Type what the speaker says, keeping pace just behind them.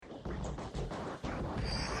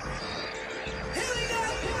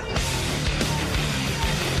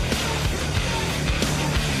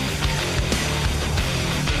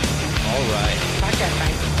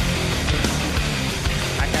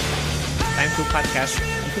podcast.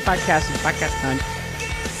 It's podcast time.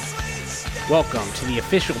 Welcome to the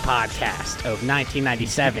official podcast of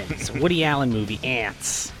 1997's Woody Allen movie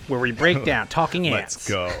Ants, where we break down Talking Ants. Let's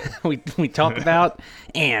go. we talk about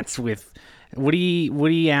ants with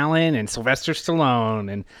Woody Allen and Sylvester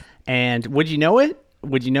Stallone, and would you know it?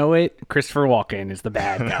 Would you know it? Christopher Walken is the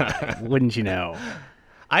bad guy. Wouldn't you know?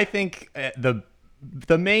 I think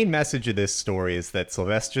the main message of this story is that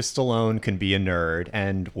Sylvester Stallone can be a nerd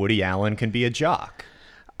and Woody Allen can be a jock.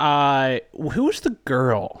 Who was the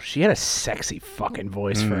girl? She had a sexy fucking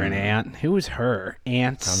voice for an ant. Who was her?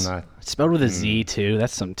 Ants. I'm not. Spelled with a Z too.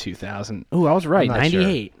 That's some 2000. Ooh, I was right. I'm not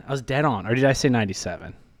 98. I was dead on. Or did I say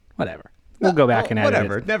 97? Whatever. We'll go back and edit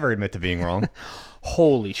Whatever. it. Never admit to being wrong.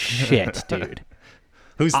 Holy shit, dude.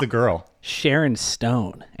 Who's the girl? Sharon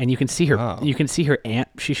Stone, and you can see her. Oh. You can see her ant.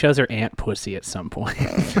 She shows her ant pussy at some point.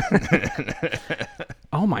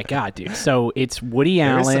 Oh my god, dude! So it's Woody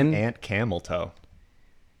There's some Allen. ant camel toe.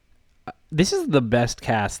 This is the best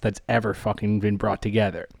cast that's ever fucking been brought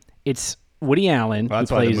together. It's Woody Allen. Well,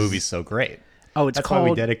 that's who why plays, the movie's so great. Oh, it's That's called. why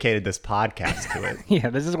we dedicated this podcast to it. Yeah,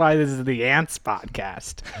 this is why this is the Ants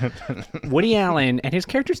podcast. Woody Allen, and his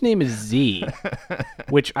character's name is Z,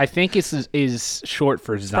 which I think is short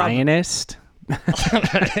for Zionist.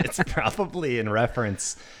 It's probably in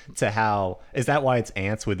reference to how. Is that why it's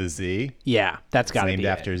ants with a Z? Yeah, that's got to be Named it.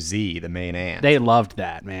 after Z, the main ant. They loved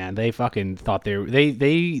that, man. They fucking thought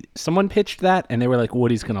they someone pitched that and they were like,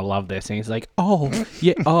 Woody's gonna love this, and he's like, oh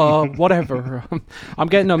yeah, whatever. I'm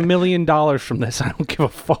getting $1 million from this. I don't give a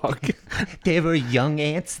fuck. There were young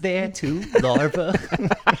ants there too, larvae.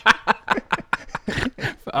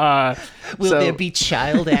 Will so- there be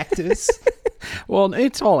child actors? Well,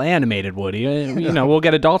 it's all animated, Woody. We'll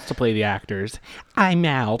get adults to play the actors. I'm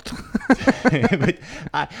out. But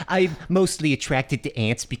I'm mostly attracted to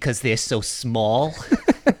ants because they're so small.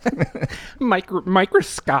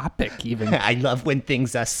 Microscopic, even. I love when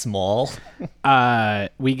things are small.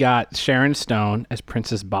 We got Sharon Stone as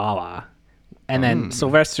Princess Bala. And then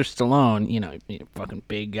Sylvester Stallone, fucking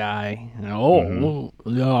big guy. Yeah,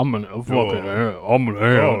 I'm gonna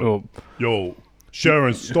fucking, Yo,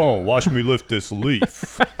 Sharon Stone, watch me lift this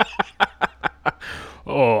leaf.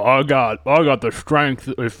 Oh, I got the strength.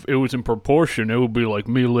 If it was in proportion, it would be like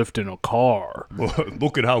me lifting a car.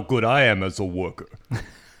 Look at how good I am as a worker.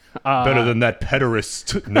 Better than that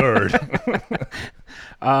pederast nerd.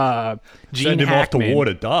 Gene Send him Hackman. off to war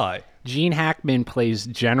to die. Gene Hackman plays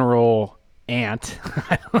General Ant.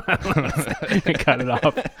 Cut it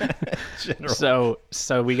off.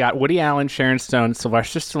 So we got Woody Allen, Sharon Stone,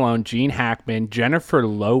 Sylvester Stallone, Gene Hackman, Jennifer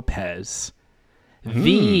Lopez,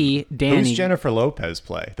 the Danny Who's Jennifer Lopez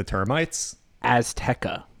play? The termites?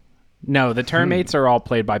 Azteca. No, the termites are all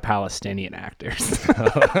played by Palestinian actors.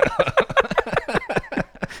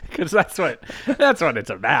 Because that's what it's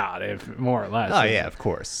about, if more or less. Oh yeah, of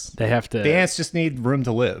course. They have to. The ants just need room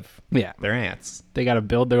to live. Yeah. They're ants. They got to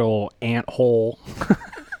build their little ant hole.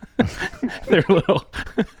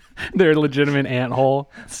 Their legitimate ant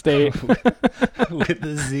hole state With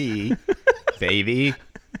the Z, baby.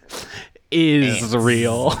 is Ants.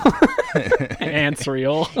 real. Ants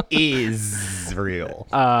real. Is real.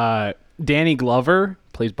 Danny Glover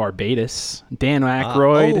plays Barbados. Dan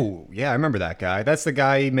Aykroyd. Oh, yeah, I remember that guy. That's the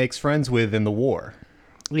guy he makes friends with in the war.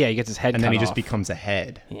 Yeah, he gets his head And cut then he off. just becomes a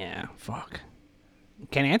head. Yeah, fuck.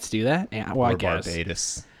 Can ants do that? Yeah, well, I Or guess.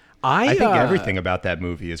 Barbados. I I think everything about that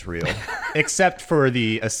movie is real, except for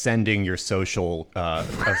the ascending your socially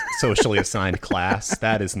assigned class.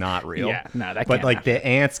 That is not real. Yeah, no, that But can't like happen. the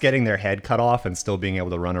ants getting their head cut off and still being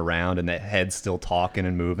able to run around and the head still talking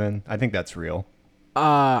and moving, I think that's real.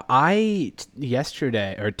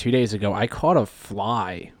 Yesterday or 2 days ago, I caught a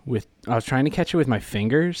fly I was trying to catch it with my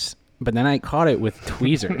fingers, but then I caught it with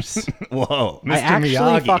tweezers. Whoa, Mr. I actually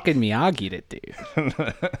Miyagi. fucking Miyagi'd it, dude.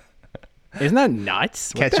 Isn't that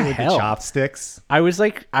nuts? What Catch the it with hell? the chopsticks. I was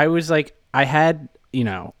like, I had,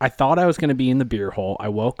 I thought I was going to be in the beer hole. I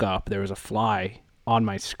woke up, there was a fly on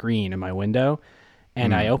my screen in my window,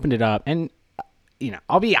 and I opened it up, and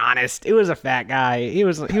I'll be honest, it was a fat guy. He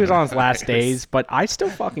was on his last days, but I still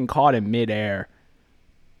fucking caught him midair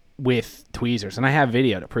with tweezers, and I have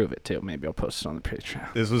video to prove it too. Maybe I'll post it on the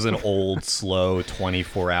Patreon. This was an old, slow,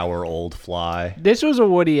 24-hour-old fly. This was a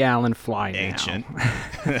Woody Allen fly. Ancient.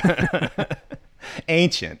 Now.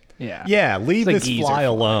 Ancient. Yeah. Yeah, leave It's a this geezer fly fly.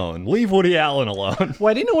 alone. Leave Woody Allen alone.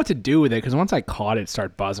 Well, I didn't know what to do with it because once I caught it,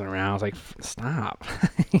 started buzzing around. I was like, "Stop!"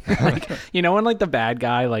 Like, when like the bad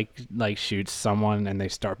guy like shoots someone and they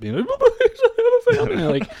start being like, and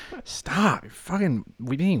you're like, "Stop! You're fucking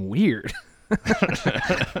being weird."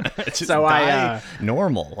 Just So die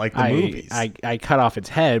normal, like the movies. I cut off its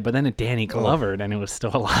head, but then it Danny Glovered and it was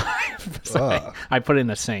still alive. So I put it in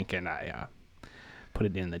the sink and I put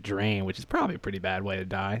it in the drain, which is probably a pretty bad way to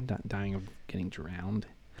die, dying of getting drowned.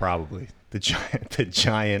 Probably the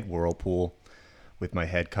giant whirlpool with my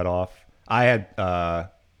head cut off. I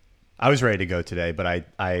was ready to go today, but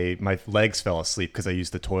my legs fell asleep because I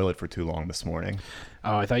used the toilet for too long this morning.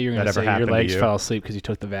 Oh, I thought you were going to say your legs fell asleep because you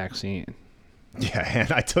took the vaccine. Yeah,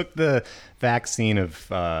 and I took the vaccine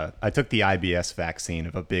I took the IBS vaccine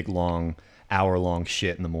of a big, long, hour-long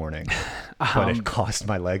shit in the morning, but it caused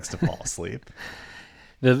my legs to fall asleep.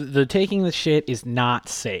 The taking the shit is not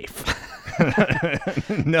safe.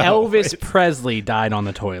 No, Elvis Presley died on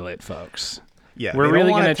the toilet, folks. Yeah, we're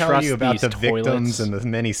really going to tell trust you about these the toilets. victims and the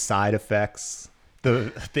many side effects,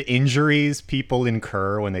 the injuries people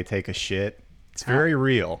incur when they take a shit. It's very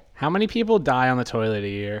real. How many people die on the toilet a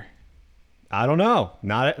year? I don't know.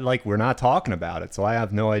 Not like we're not talking about it, so I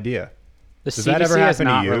have no idea. The Does CDC that ever has happen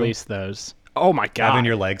to not you? released those. Oh my god! Having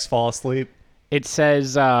your legs fall asleep? It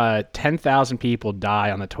says 10,000 people die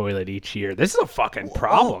on the toilet each year. This is a fucking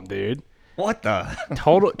problem, dude. What the?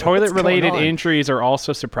 Toilet-related on? injuries are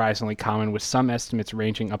also surprisingly common, with some estimates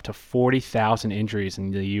ranging up to 40,000 injuries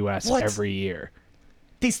in the U.S. What? every year.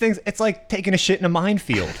 These things, it's like taking a shit in a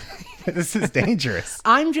minefield. This is dangerous.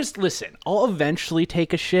 Listen, I'll eventually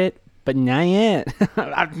take a shit, but not yet.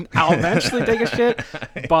 I'll eventually take a shit,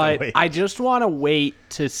 but Wait. I just want to wait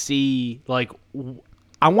to see, like,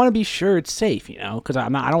 I want to be sure it's safe, you know, because I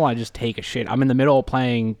don't want to just take a shit. I'm in the middle of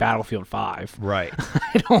playing Battlefield 5. Right.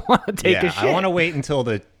 I don't want to take a shit. I want to wait until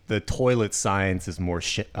the toilet science is more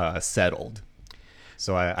settled.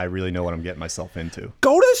 So I really know what I'm getting myself into.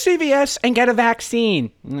 Go to CVS and get a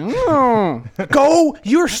vaccine. No. Go.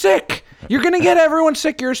 You're sick. You're going to get everyone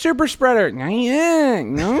sick. You're a super spreader. Yeah.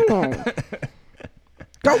 No.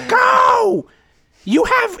 Go. You're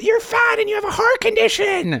fat and you have a heart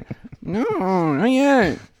condition. No, not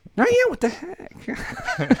yet. What the heck?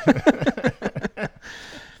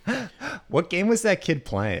 What game was that kid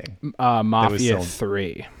playing? Mafia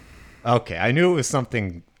 3. Okay, I knew it was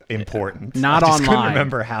something important. Not I just couldn't online.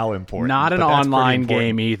 remember how important. Not an but that's pretty online important.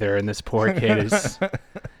 game either, and this poor kid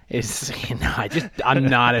is I'm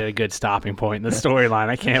not at a good stopping point in the storyline.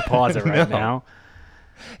 I can't pause it right now.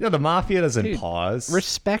 You know, the mafia doesn't pause.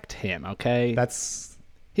 Respect him, okay? That's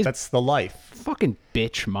the life. Fucking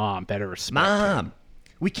bitch mom better respect him. Mom,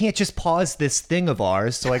 we can't just pause this thing of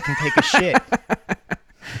ours so I can take a shit.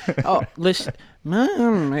 Oh, listen,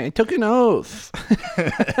 Mom, I took an oath.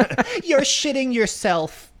 You're shitting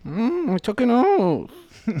yourself. I took an oath.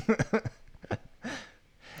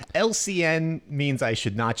 LCN means I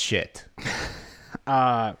should not shit.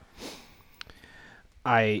 Well,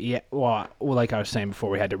 like I was saying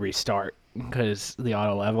before, we had to restart because the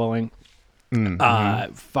auto leveling.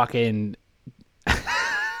 Fucking.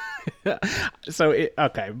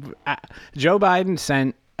 Joe Biden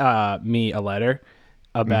sent me a letter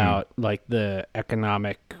about like the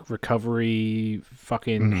economic recovery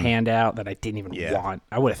fucking handout that I didn't even want.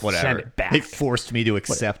 I would have sent it back. They forced me to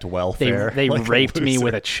accept welfare. They like raped me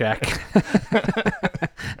with a check.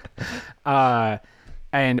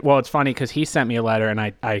 And well, it's funny because he sent me a letter and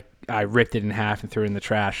I ripped it in half and threw it in the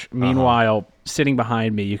trash. Meanwhile, sitting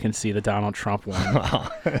behind me, you can see the Donald Trump one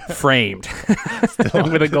framed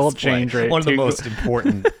with a gold change rate. One of the most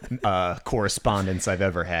important correspondence I've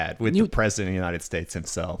ever had with the President of the United States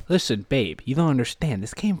himself. Listen, babe, you don't understand.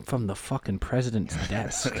 This came from the fucking president's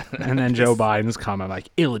desk. And then Joe Biden's comment like,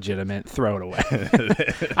 illegitimate, throw it away.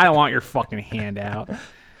 I don't want your fucking handout.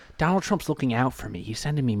 Donald Trump's looking out for me. He's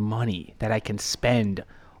sending me money that I can spend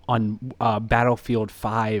on Battlefield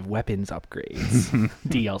 5 weapons upgrades,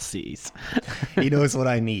 DLCs. He knows what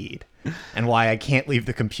I need and why I can't leave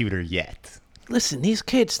the computer yet. Listen, these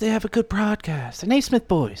kids, they have a good podcast. The Naismith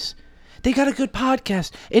boys, they got a good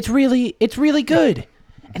podcast. It's really good.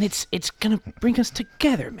 And it's going to bring us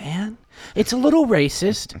together, man. It's a little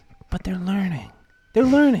racist, but they're learning.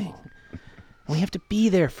 And we have to be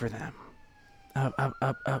there for them.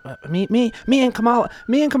 Me and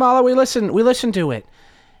Kamala, we listen to it.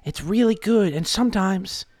 It's really good, and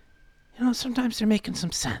sometimes they're making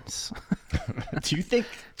some sense. Do you think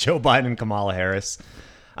Joe Biden and Kamala Harris,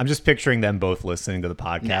 I'm just picturing them both listening to the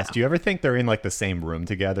podcast. No. Do you ever think they're in like the same room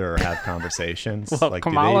together or have conversations? Well, like,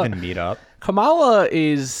 Kamala- do they even meet up? Kamala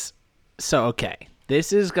is okay.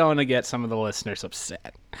 This is going to get some of the listeners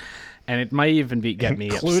upset, and it might even get me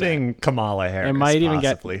upset. Including Kamala Harris, might even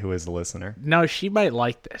possibly, who is the listener. No, she might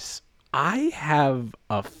like this. I have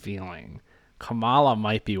a feeling Kamala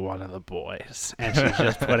might be one of the boys, and she's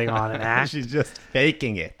just putting on an act. She's just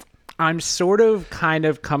faking it. I'm sort of kind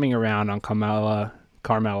of coming around on Carmella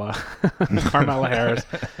Harris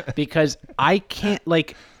because I can't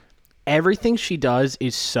like everything she does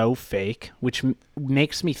is so fake, which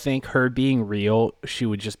makes me think her being real, she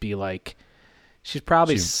would just be like, she's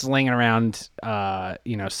probably slinging around,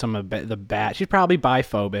 some of the bat. She's probably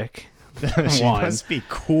biphobic. She must be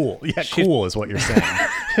cool. Yeah, cool is what you're saying.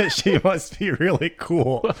 She must be really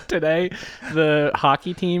cool. Today, the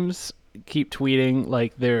hockey teams keep tweeting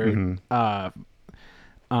like their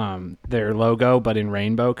logo, but in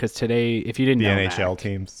rainbow. Because today, if you didn't know, the NHL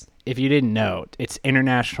teams. If you didn't know, it's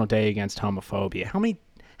International Day Against Homophobia. How many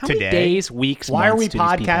Today? days, weeks, Why are we months do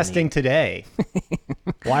these people podcasting need? today?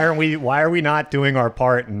 Why are we not doing our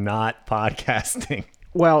part and not podcasting?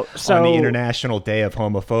 Well, so on the International Day of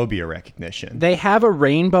Homophobia recognition. they have a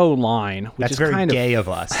rainbow line, which That's is very kind gay of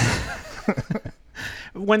of us.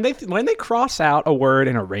 when they cross out a word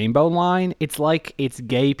in a rainbow line, it's like it's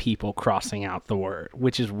gay people crossing out the word,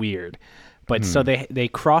 which is weird. But so they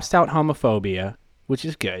crossed out homophobia, which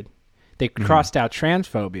is good. They crossed out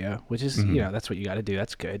transphobia, which is that's what you got to do.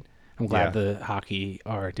 That's good. I'm glad the hockey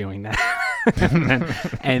are doing that.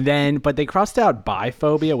 But they crossed out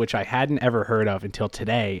biphobia, which I hadn't ever heard of until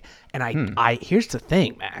today. And I here's the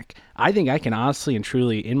thing, Mac. I think I can honestly and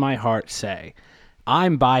truly, in my heart, say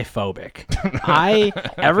I'm biphobic.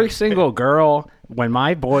 Every single girl, when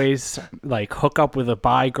my boys like hook up with a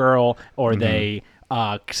bi girl or they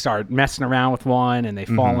start messing around with one and they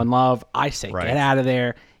fall in love, I say, get out of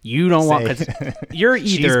there. You don't want, because you're either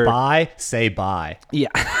she's bi, say bi. Yeah.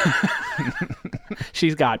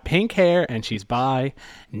 She's got pink hair and she's bi.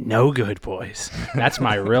 No good, boys. That's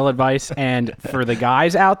my real advice. And for the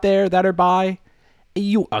guys out there that are bi,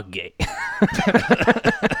 you are gay.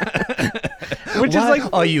 Which is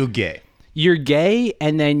like, are you gay? You're gay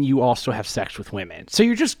and then you also have sex with women. So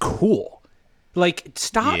you're just cool. Like,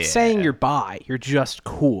 stop saying you're bi. You're just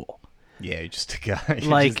cool. Yeah, you're just a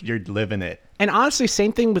guy. You're living it. And honestly,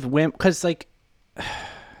 same thing with women, because like,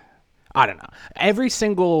 I don't know. Every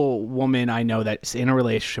single woman I know that's in a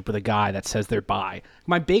relationship with a guy that says they're bi,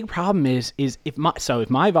 my big problem is if my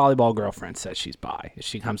volleyball girlfriend says she's bi, if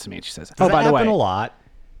she comes to me and she says, Does by the way, a lot.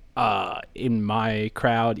 In my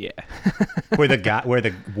crowd, yeah. where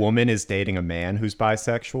the woman is dating a man who's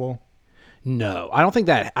bisexual. No, I don't think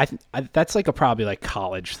that. I that's like a probably like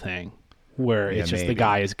college thing where it's just the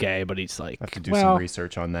guy is gay, but he's like, I have to do some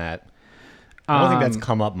research on that. I don't think that's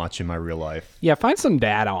come up much in my real life. Yeah, find some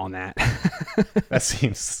data on that. That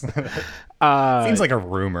seems like a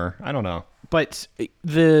rumor. I don't know. But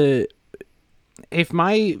if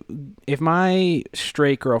my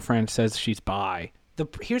straight girlfriend says she's bi,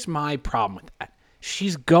 here's my problem with that.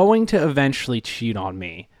 She's going to eventually cheat on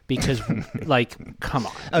me because, like, come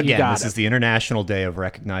on. Again, this is the International Day of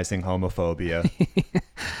Recognizing Homophobia.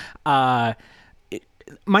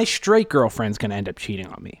 My straight girlfriend's going to end up cheating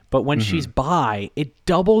on me. But when she's bi, it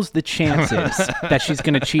doubles the chances that she's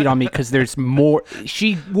going to cheat on me because there's more.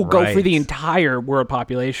 She will go for the entire world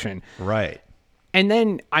population. Right. And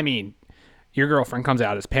then, I mean, your girlfriend comes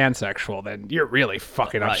out as pansexual, then you're really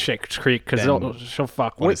fucking up Shit's Creek because she'll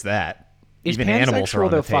fuck. What is that? Is even animals are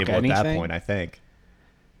on the table at that anything? point, I think.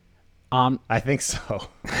 I think so.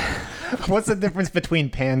 What's the difference between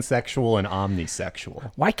pansexual and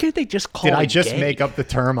omnisexual? Why can't they just call Did it I just gay? make up the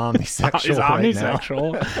term omnisexual Is right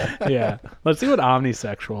omnisexual? now? Yeah. Let's see what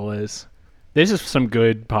omnisexual is. This is some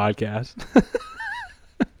good podcast.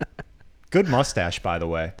 Good mustache, by the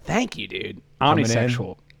way. Thank you, dude. Coming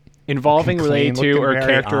Omnisexual. Involving, Looking related clean, to, or looking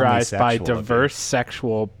very characterized by omnisexual of you. diverse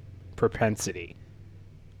sexual propensity.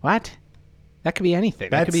 What? That could be anything.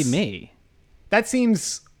 That could be me. That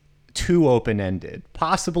seems too open-ended,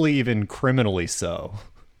 possibly even criminally so.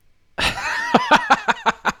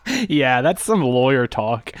 Yeah, that's some lawyer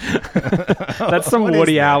talk. That's some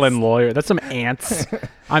Woody Allen lawyer. That's some ants.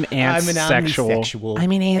 I'm ants-sexual.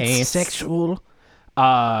 I'm an ants-sexual.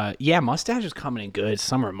 Yeah, mustache is coming in good.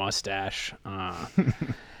 Summer mustache.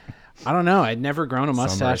 I don't know. I'd never grown a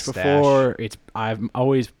mustache before. I'm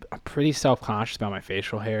always pretty self-conscious about my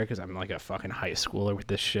facial hair because I'm like a fucking high schooler with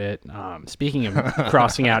this shit. Speaking of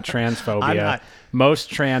crossing out transphobia, most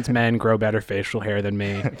trans men grow better facial hair than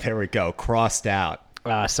me. There we go. Crossed out.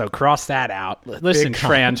 So cross that out. Listen,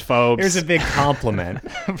 transphobes. Here's a big compliment.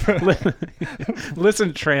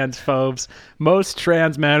 Listen, transphobes. Most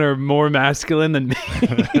trans men are more masculine than me.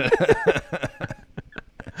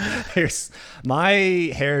 Here's my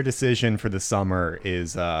hair decision for the summer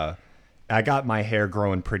is I got my hair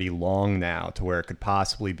growing pretty long now to where it could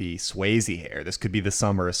possibly be Swayze hair. This could be the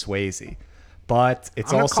summer of Swayze. But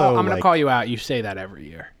it's I'm going to call you out. You say that every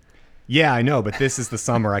year. Yeah, I know, but this is the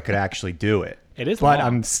summer I could actually do it. It is but long.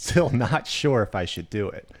 I'm still not sure if I should do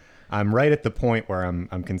it. I'm right at the point where I'm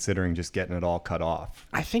considering just getting it all cut off.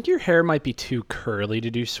 I think your hair might be too curly to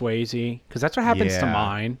do Swayze, because that's what happens to Yeah.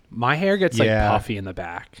 mine. My hair gets like Yeah. puffy in the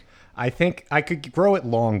back. I think I could grow it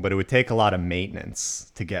long, but it would take a lot of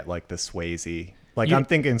maintenance to get like the Swayze. Like You- I'm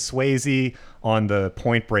thinking Swayze on the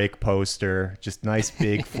Point Break poster, just nice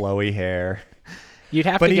big flowy hair. You'd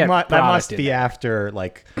have But to get that product must in be there. after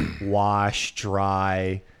like wash,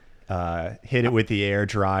 dry, hit it with the air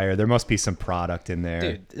dryer. There must be some product in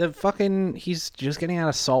there. Dude, he's just getting out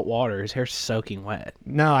of salt water. His hair's soaking wet.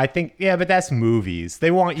 No, I think but that's movies.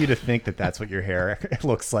 They want you to think that that's what your hair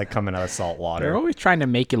looks like coming out of salt They're water. always trying to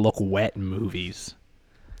make it look wet in movies.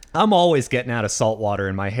 I'm always getting out of salt water,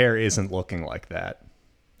 and my hair isn't looking like that.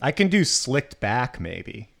 I can do slicked back,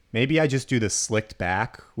 maybe. Maybe I just do the slicked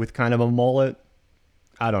back with kind of a mullet.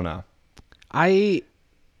 I don't know.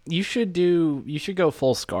 You should go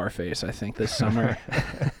full Scarface, I think, this summer.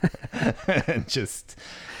 And just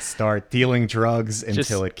start dealing drugs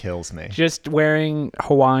until it kills me. Just wearing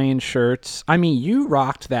Hawaiian shirts. I mean, you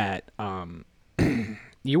rocked that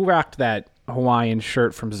Hawaiian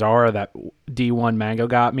shirt from Zara that D1 Mango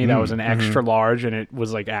got me. That was an extra large, and it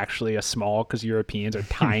was like actually a small because Europeans are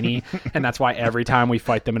tiny, and that's why every time we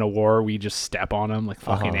fight them in a war, we just step on them like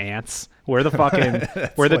fucking ants. We're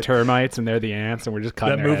the termites, and they're the ants, and we're just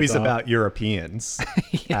cutting That their movie's heads off. about Europeans,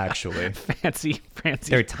 actually. fancy.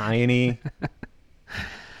 They're tiny.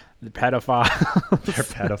 The pedophile. They're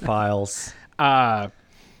pedophiles.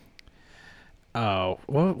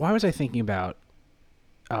 Why was I thinking about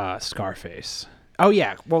Scarface? Oh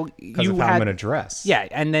yeah, well Because you of how I'm had going to dress. yeah,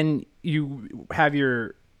 and then you have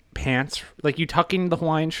your pants like you tuck in the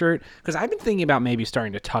Hawaiian shirt because I've been thinking about maybe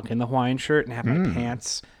starting to tuck in the Hawaiian shirt and have my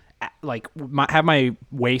pants have my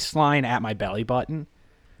waistline at my belly button.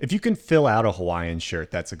 If you can fill out a Hawaiian shirt,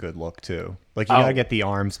 that's a good look too. Like you gotta get the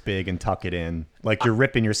arms big and tuck it in. Like you're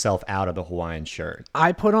ripping yourself out of the Hawaiian shirt.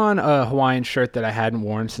 I put on a Hawaiian shirt that I hadn't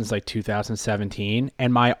worn since like 2017,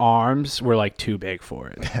 and my arms were like too big for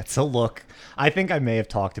it. That's a look. I think I may have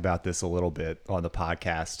talked about this a little bit on the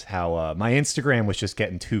podcast. How my Instagram was just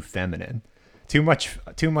getting too feminine, too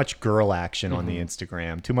much girl action on the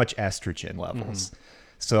Instagram, too much estrogen levels.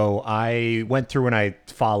 So I went through and I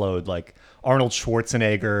followed like Arnold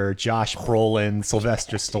Schwarzenegger, Josh Brolin,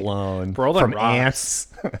 Sylvester Stallone Brolin from rocks. Ants.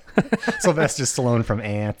 Sylvester Stallone from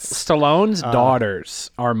Ants. Stallone's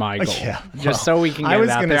daughters are my goal. yeah, Just well, so we can I get it was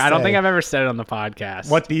out gonna there. I don't say- think I've ever said it on the podcast.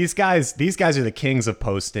 What these guys are the kings of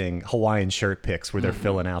posting Hawaiian shirt pics where they're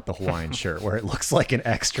filling out the Hawaiian shirt where it looks like an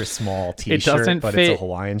extra small it doesn't t-shirt, but fit, it's a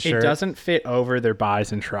Hawaiian shirt. It doesn't fit over their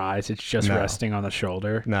buys and tries. It's just No. resting on the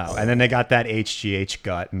shoulder. No, and then they got that HGH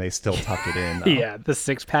gut and they still tuck it in. Though. Yeah, the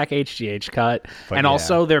 6-pack HGH cut. But And yeah.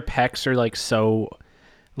 also their pecs are like so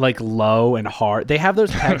like low and hard. They have those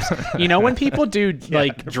pecs. You know when people do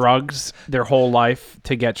like drugs their whole life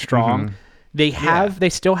to get strong, they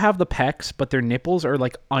still have the pecs, but their nipples are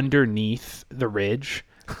like underneath the ridge.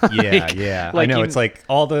 Yeah. like I know. you- It's like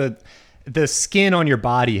all the skin on your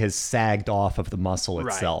body has sagged off of the muscle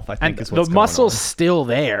itself. I think and is what's the going muscle's on. still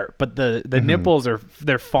there, but the nipples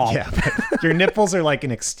they're falling. Yeah, but your nipples are like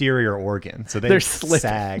an exterior organ, so They're they've slipping.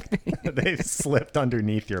 sagged. They've slipped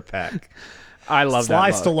underneath your pec. I love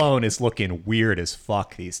Sly that look. Stallone is looking weird as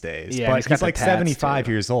fuck these days. Yeah, but he's got the like tats, 75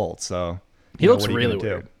 too. years old, so He you know, looks what are you really gonna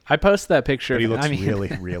do? weird. I posted that picture. But he looks I mean, really,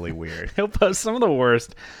 really weird. he'll post some of the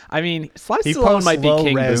worst. I mean, Sly He Stallone posts might be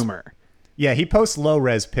King low-res- Boomer. Yeah, he posts low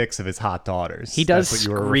res pics of his hot daughters. He does That's what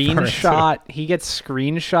you were referring to. screenshot. He gets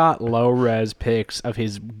screenshot low res pics of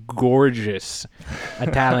his gorgeous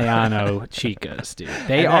Italiano chicas, dude.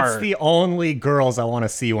 They And are. that's the only girls I want to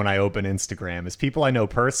see when I open Instagram is people I know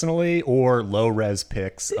personally or low res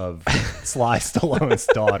pics of Sly Stallone's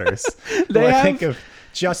daughters. Who They I think have- have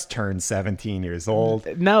just turned 17 years old.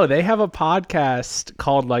 No, they have a podcast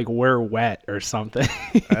called like "We're Wet" or something,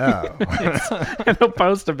 Oh. and they'll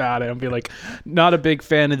post about it and be like, "Not a big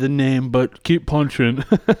fan of the name, but keep punching."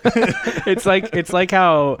 it's like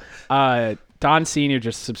how Don Senior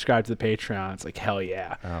just subscribed to the Patreon. It's like hell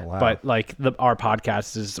yeah. Oh, wow. But like our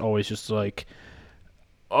podcast is always just like,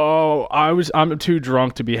 oh, I'm too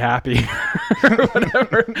drunk to be happy or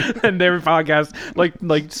whatever. And their podcast, like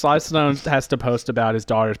Sly Stallone has to post about his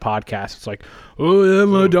daughter's podcast. It's like, oh yeah,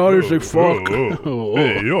 my daughter's like fuck. Oh,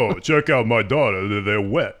 Hey, yo, check out my daughter. They're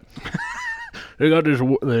wet. they got a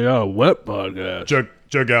wet podcast.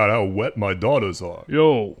 Check out how wet my daughters are.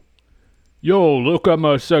 Yo, look at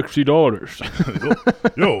my sexy daughters.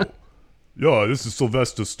 Yo, this is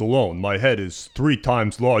Sylvester Stallone. My head is 3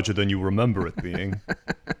 times larger than you remember it being.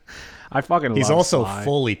 I fucking He's love also Sly.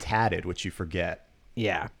 fully tatted, which you forget.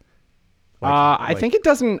 Yeah. I think it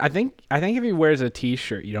doesn't. I think if he wears a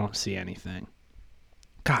T-shirt, you don't see anything.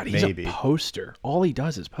 God, he's Maybe. a poster. All he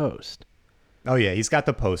does is post. Oh yeah, he's got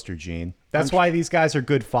the poster gene. That's why these guys are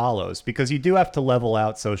good follows, because you do have to level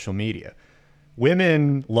out social media.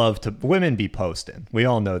 Women be posting. We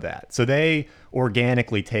all know that. So they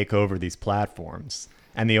organically take over these platforms.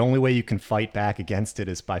 And the only way you can fight back against it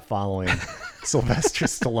is by following Sylvester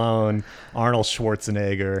Stallone, Arnold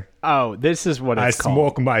Schwarzenegger. Oh, this is what I it's called.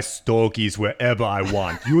 smoke my stogies wherever I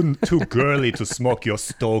want. You're too girly to smoke your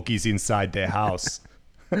stogies inside the house.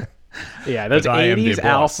 Yeah, those But I am the 80s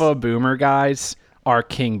boss. alpha boomer guys are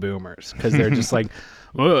king boomers because they're just like,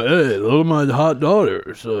 well, hey, look at my hot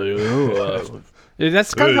daughter. So,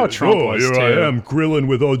 that's kind of how Trump was, here too. I am grilling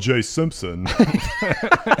with O.J. Simpson.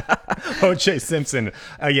 O.J. Simpson.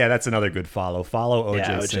 Yeah, that's another good follow. Follow O.J.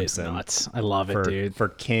 Yeah, OJ's Simpson. nuts. I love it, dude. For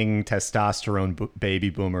king testosterone baby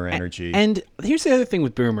boomer energy. And here's the other thing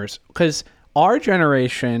with boomers, because our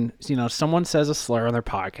generation, someone says a slur on their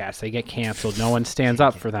podcast, they get canceled, no one stands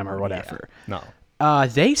up for them or whatever. No.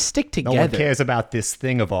 They stick No together. one cares about this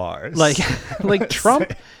thing of ours. Like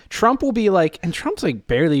Trump will be like, and Trump's like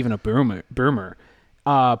barely even a boomer.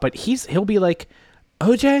 But he'll be like,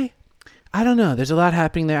 OJ, I don't know. There's a lot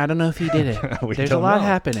happening there. I don't know if he did it. There's a don't lot know.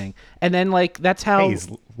 happening. And then that's how He's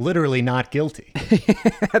literally not guilty.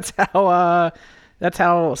 that's how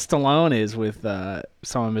Stallone is with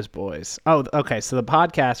some of his boys. Oh, okay. So the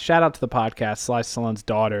podcast, shout out to the podcast, Sly Stallone's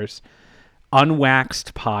daughters,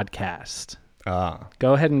 Unwaxed Podcast.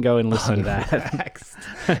 Go ahead and go and listen to that.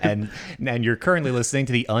 Unvaxxed. and you're currently listening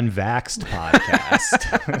to the Unvaxxed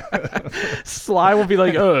podcast. Sly will be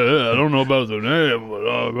like, oh, I don't know about the name,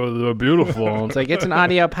 but they're beautiful. It's like, it's an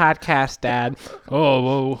audio podcast, Dad.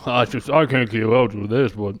 Oh, well, I can't keep up with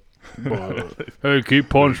this, but hey, keep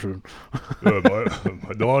punching. Yeah,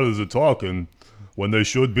 my daughters are talking when they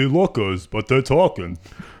should be lookers, but they're talking.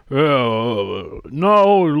 Yeah, not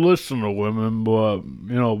always listen to women, but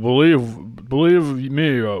believe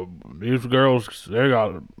me, these girls they're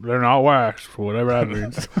not waxed, for whatever that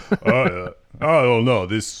means. I don't know.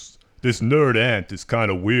 This nerd aunt is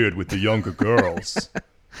kind of weird with the younger girls.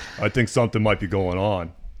 I think something might be going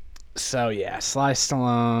on. So yeah, Sly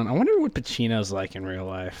Stallone. I wonder what Pacino's like in real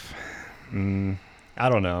life. I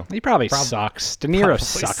don't know. He probably sucks. De Niro Probably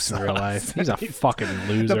sucks in real sucks. life. He's a fucking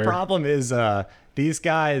loser. The problem is these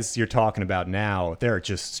guys you're talking about now, they're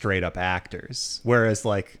just straight up actors. Whereas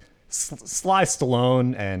like Sly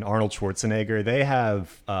Stallone and Arnold Schwarzenegger, they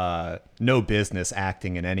have no business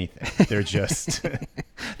acting in anything. They're just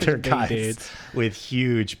they're big guys dudes. with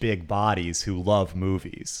huge big bodies who love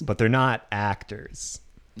movies, but they're not actors.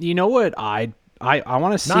 You know what I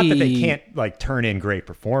want to see? Not that they can't like turn in great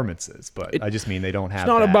performances, but I just mean they don't have. It's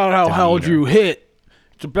not that about how hard demeanor. you hit.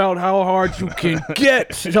 It's about how hard you can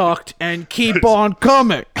get sucked and keep on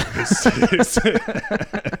coming.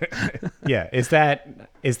 Yeah, is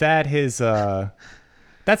that his?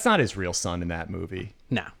 That's not his real son in that movie.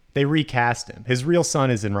 No. They recast him. His real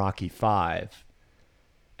son is in Rocky 5.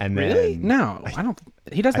 And then Really? No, I don't.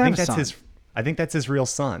 He doesn't I have think a that's son. his. I think that's his real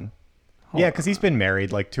son. Yeah, because he's been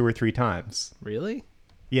married like 2 or 3 times. Really?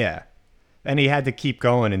 Yeah, and he had to keep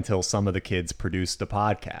going until some of the kids produced a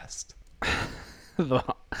podcast. the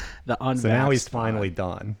unvaxxed So now he's pod. finally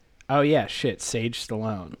done. Oh yeah, shit. Sage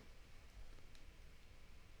Stallone.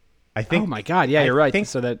 I think. Oh my god, yeah, I you're right. think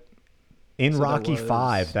So that. in so that Rocky was-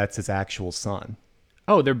 5, that's his actual son.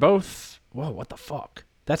 Oh, they're both. Whoa, what the fuck?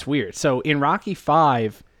 That's weird. So in Rocky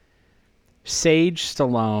 5, Sage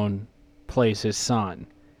Stallone plays his son,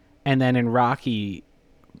 and then in Rocky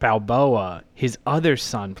Balboa, his other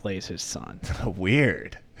son plays his son.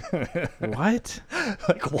 Weird. What?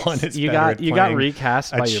 Like one is You better got- at you got playing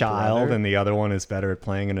recast a by your child, brother? and the other one is better at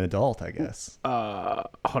playing an adult, I guess.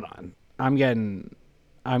 Hold on. I'm getting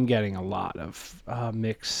a lot of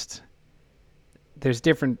mixed. There's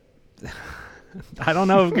different. I don't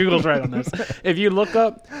know if Google's right on this. If you look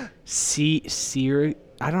up I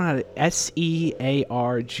don't know how to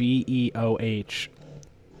Seargeoh,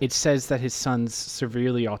 it says that his son's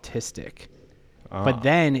severely autistic. But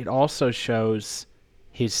then it also shows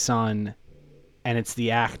his son, and it's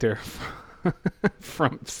the actor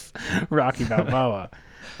from Rocky Balboa.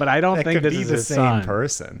 But I don't That think could this be is the his same son.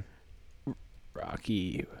 person.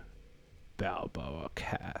 Rocky Balboa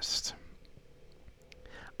cast.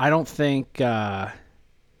 I don't think. No.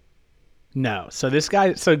 So this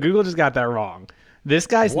guy. So Google just got that wrong. This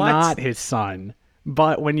guy's What? not his son.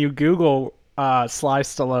 But when you Google Sly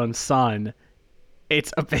Stallone's son,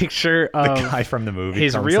 it's a picture of Guy from the movie.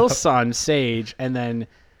 his comes real up. son, Sage, and then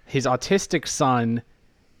his autistic son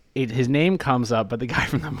his name comes up, but the guy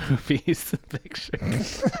from the movie is the picture.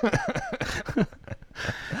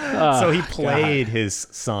 So he played his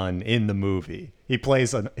son in the movie. He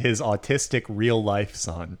plays his autistic real life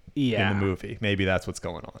son in Yeah. the movie. Maybe that's what's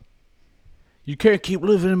going on. You can't keep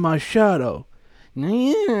living in my shadow.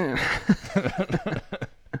 Yeah.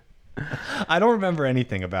 I don't remember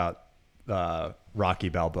anything about Rocky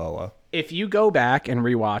Balboa. If you go back and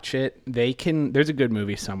rewatch it, there's a good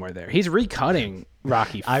movie somewhere there. He's recutting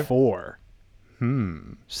Rocky 4.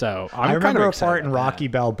 So I I'm kind remember of a part in Rocky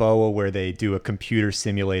Balboa where they do a computer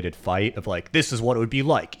simulated fight of like, this is what it would be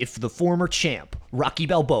like if the former champ, Rocky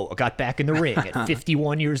Balboa, got back in the ring at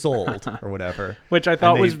 51 years old or whatever. which I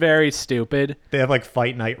thought And was very stupid. They have like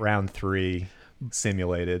Fight Night Round 3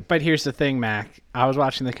 simulated. But here's the thing, Mac. I was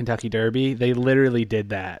watching the Kentucky Derby. They literally did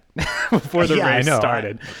that before the Yeah, I race know.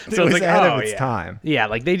 started. It was like, ahead of oh, its yeah. time. Yeah,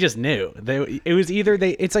 like they just knew. It was either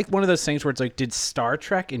it's like one of those things where it's like, did Star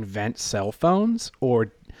Trek invent cell phones,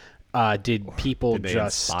 or did people Did they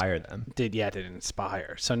just inspire them? did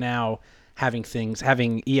inspire? So now having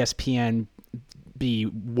ESPN be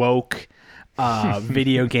woke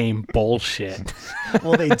video game bullshit.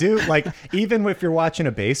 Well, they do. Like, even if you're watching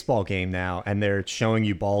a baseball game now and they're showing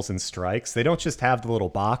you balls and strikes, they don't just have the little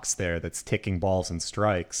box there that's ticking balls and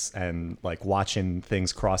strikes and like watching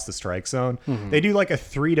things cross the strike zone. They do like a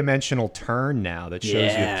 3-dimensional turn now that shows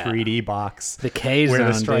Yeah. you a 3D box. The K where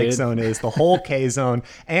the zone, strike dude. zone is, the whole K zone,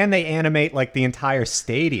 and they animate like the entire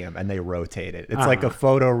stadium and they rotate it. It's like a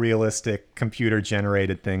photorealistic computer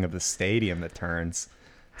generated thing of the stadium that turns.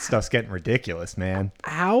 Stuff's getting ridiculous, man.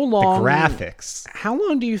 How The long? graphics. How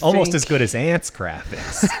long do you think? Almost as good as Ants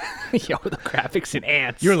graphics. Yo, the graphics in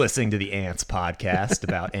Ants. You're listening to the Ants podcast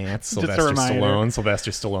about Ants, a Sylvester reminder. Sylvester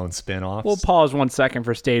Stallone spinoffs. We'll pause 1 second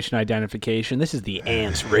for station identification. This is the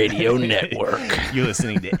Ants Radio Network. You're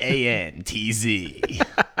listening to ANTZ.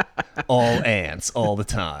 All ants, all the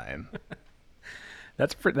time.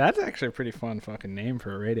 That's actually a pretty fun fucking name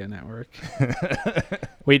for a radio network.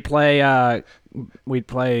 We'd play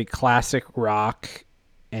classic rock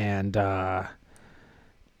and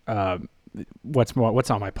what's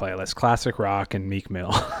on my playlist? Classic rock and Meek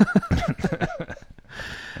Mill.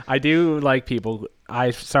 I do like people. I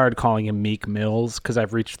started calling him Meek Mills because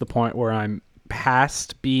I've reached the point where I'm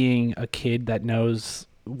past being a kid that knows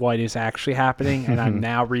what is actually happening, and I'm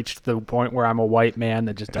now reached the point where I'm a white man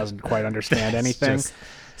that just doesn't quite understand anything. Just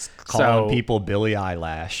calling So- people Billy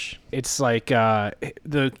Eyelash. It's like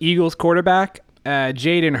the Eagles quarterback,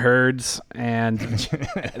 Jaden Hurds, and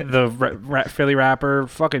the Philly rapper,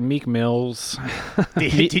 fucking Meek Mills.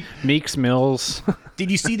 Meeks Mills.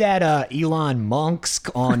 Did you see that Elon Musk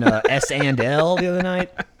on S&L the other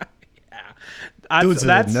night? Dude's a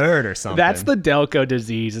nerd or something. That's the Delco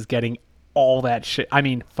disease, is getting all that shit. I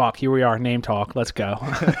mean, fuck, here we are, name talk. Let's go.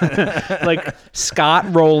 Like Scott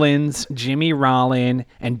Rowlands, Jimmy Rollin,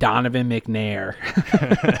 and Donovan McNair.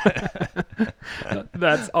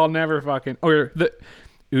 I'll never fucking, or the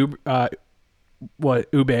Uber,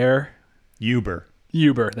 Uber.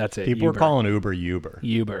 Uber, that's it. People Uber. were calling Uber Uber.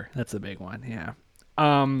 Uber, that's the big one, yeah.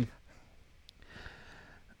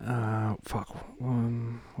 Fuck,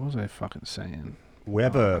 what was I fucking saying? We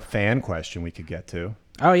have a fan question we could get to.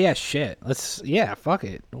 Oh yeah, shit. Fuck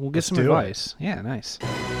it. We'll get some do it. advice. Yeah, nice.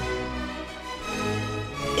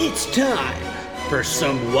 It's time for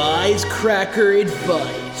some wisecracker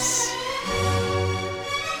advice.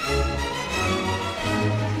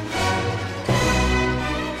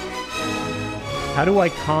 How do I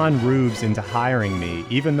con rubes into hiring me,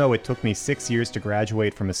 even though it took me 6 years to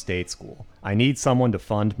graduate from a state school? I need someone to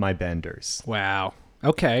fund my benders. Wow.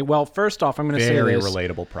 Okay. Well, first off, I'm going to say Very this.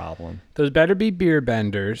 relatable problem. Those better be beer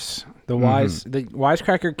benders. The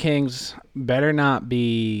Wisecracker Kings better not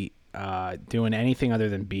be doing anything other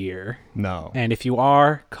than beer. No. And if you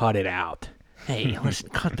are, cut it out. Hey, listen,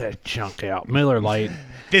 cut that junk out. Miller Lite.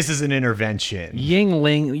 This is an intervention.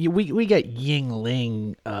 Yingling. We get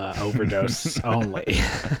Yingling overdose only.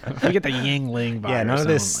 We get the Yingling virus Yeah, none of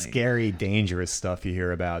this only. scary, dangerous stuff you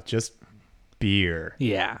hear about. Just beer.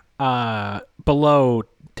 Yeah. Below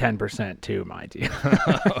 10% too, mind you.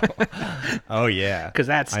 Oh, yeah. Because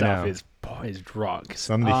that I stuff know. is drugs.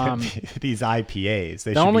 Some of these IPAs,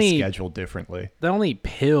 they should only- be scheduled differently. The only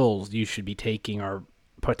pills you should be taking are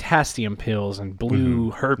potassium pills and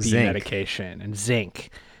blue herpes Zinc. medication and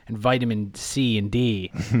zinc and vitamin C and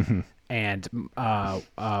D. And what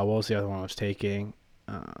was the other one I was taking?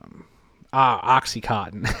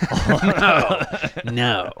 Oxycontin.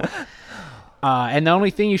 No. And the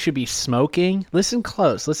only thing you should be smoking, listen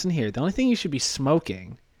close, listen here. The only thing you should be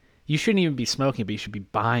smoking, You shouldn't even be smoking, but you should be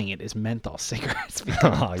buying it as menthol cigarettes.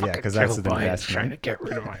 Oh, yeah, because that's an trying to investment. get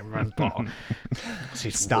rid of my menthol.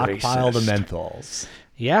 She's Stockpile the racist. menthols.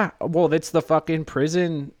 Yeah, well, it's the fucking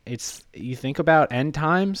prison. You think about end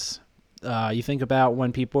times. You think about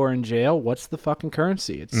when people are in jail. What's the fucking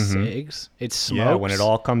currency? It's cigs. It's smokes. Yeah, when it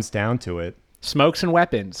all comes down to it. Smokes and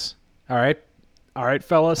weapons. All right,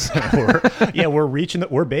 fellas.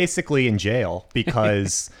 We're basically in jail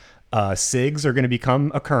because cigs are going to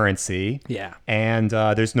become a currency. Yeah. And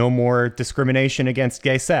there's no more discrimination against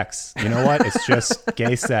gay sex. You know what? It's just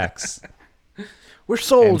gay sex. We're And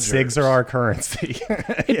soldiers. cigs are our currency.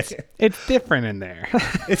 It's different in there.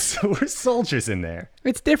 We're soldiers in there.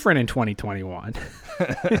 It's different in 2021.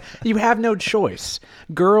 You have no choice.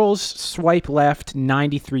 Girls swipe left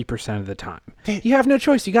 93% of the time. You have no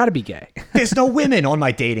choice. You got to be gay. There's no women on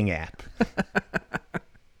my dating app.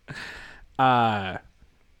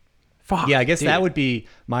 Fuck. Yeah, I guess dude. that would be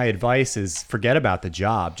my advice is forget about the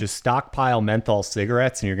job. Just stockpile menthol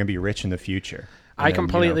cigarettes and you're going to be rich in the future. And I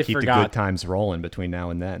completely keep forgot. the good times rolling between now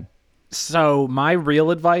and then. So my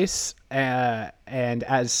real advice, and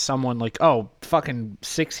as someone like, fucking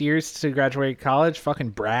 6 years to graduate college, fucking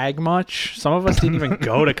brag much. Some of us didn't even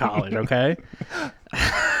go to college, okay?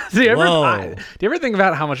 do you ever think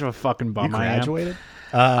about how much of a fucking bum You I am? graduated?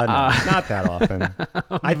 No, not that often.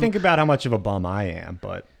 I think about how much of a bum I am,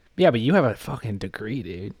 but Yeah, but you have a fucking degree,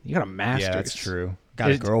 dude. You got a master's. yeah, that's true.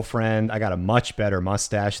 Got a girlfriend. I got a much better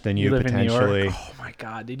mustache than you, live in New potentially. York. Oh my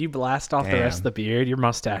god, did you blast off the rest of the beard? Your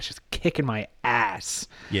mustache is kicking my ass.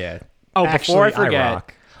 Yeah. Oh, Actually, before I forget,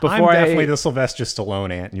 rock. before I'm I- definitely the Sylvester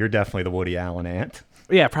Stallone ant, and you're definitely the Woody Allen ant.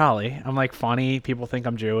 Yeah, probably. I'm like funny. People think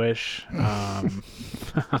I'm Jewish.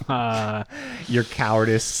 Your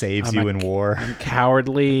cowardice saves you in war.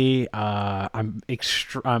 Cowardly. I'm a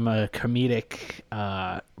comedic.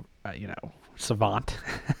 Savant.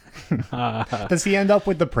 Does he end up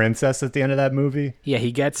with the princess at the end of that movie? Yeah,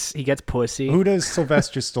 he gets pussy. Who does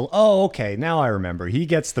Sylvester Stallone? Oh, okay. Now I remember. He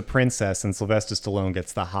gets the princess, and Sylvester Stallone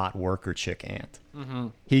gets the hot worker chick ant. Mm-hmm.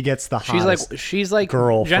 He gets the hottest. She's like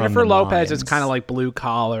girl from Jennifer the Lopez is mines. kind of like blue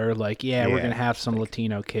collar. Like, we're Yeah. gonna have some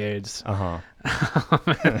Latino kids. Uh-huh.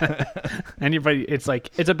 Anybody, it's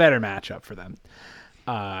a better matchup for them.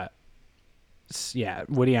 Yeah,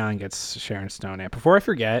 Woody Allen gets Sharon Stone. And before I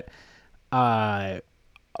forget,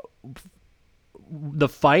 the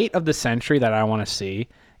fight of the century that I want to see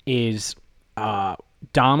is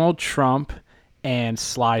Donald Trump and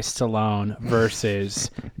Sly Stallone versus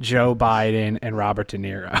Joe Biden and Robert De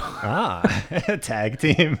Niro. Tag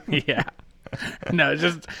team. Yeah. No,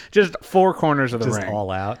 just four corners of the Just ring. all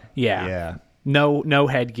out. Yeah. Yeah. No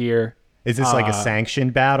headgear. Is this like a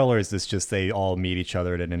sanctioned battle, or is this just they all meet each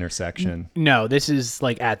other at an intersection? No, this is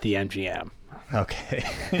like at the MGM. Okay.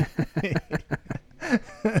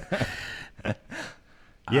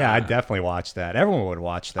 Yeah, I'd definitely watch that. Everyone would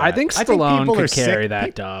watch that. I think Stallone people are could carry sick-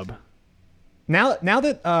 that dub. Now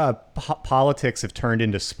that politics have turned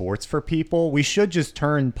into sports for people, we should just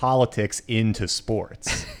turn politics into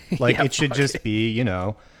sports. Like Yeah, it should just be,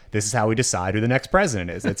 this is how we decide who the next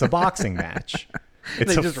president is. It's a boxing match.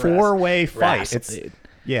 It's They a just four-way fight. wrestle, It's dude.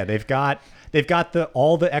 yeah, they've got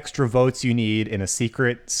all the extra votes you need in a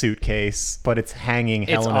secret suitcase, but it's hanging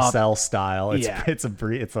Hell in a up- Cell style. It's yeah. it's a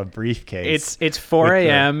briefcase. It's 4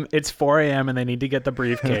 a.m. It's 4 a.m. and they need to get the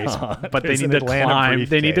briefcase, but they there's need an to Atlanta climb.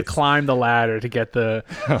 They need to briefcase. climb the ladder to get the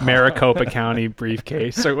Maricopa County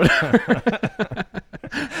briefcase or whatever.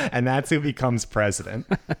 and that's who becomes president.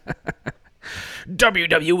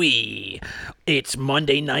 WWE. It's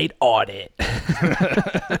Monday Night Audit.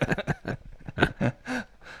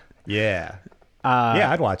 Yeah.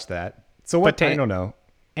 Yeah, I'd watch that. So what? but I don't know.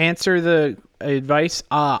 Answer the advice.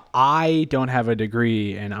 I don't have a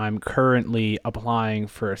degree, and I'm currently applying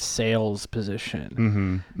for a sales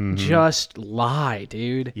position. Just lie,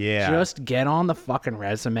 dude. Yeah. Just get on the fucking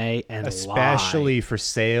resume and Especially for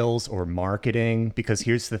sales or marketing, because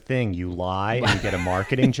here's the thing: you lie and you get a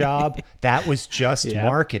marketing job. That was just Yep.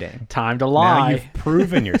 marketing. Time to Now lie. you've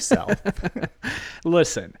proven yourself.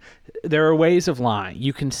 Listen, there are ways of lying.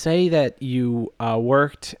 You can say that you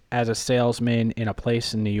worked as a salesman in a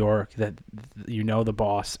place in New York that you know the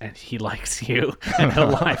boss and he likes you and he'll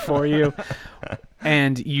lie for you.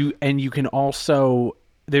 And you can also,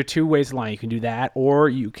 there are two ways of lying. You can do that, or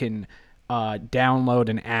you can download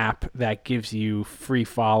an app that gives you free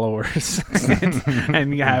followers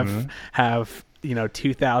and you have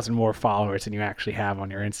 2,000 more followers than you actually have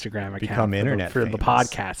on your Instagram account. Become internet for the famous.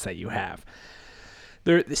 podcasts that you have.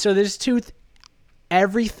 So there's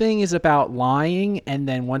everything is about lying, and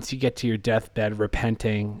then once you get to your deathbed,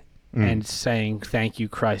 repenting and saying, "Thank you,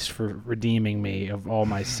 Christ, for redeeming me of all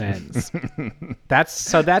my sins."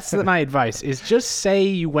 That's my advice, is just say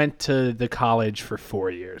you went to the college for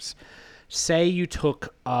 4 years. Say you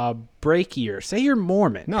took a break year. Say you're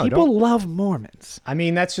Mormon. No, People don't. love Mormons. I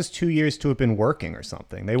mean, that's just 2 years to have been working or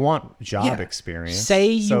something. They want job Yeah. experience. Say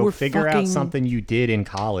you so were figure fucking- out something you did in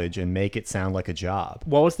college and make it sound like a job.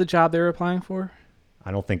 What was the job they were applying for?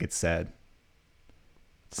 I don't think it said.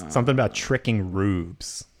 It's something about tricking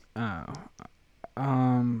rubes. Well,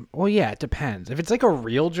 yeah, it depends. If it's like a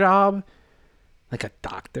real job, like a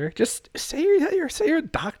doctor, just say you're a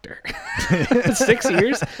doctor. 6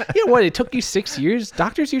 years? Yeah, what? It took you 6 years?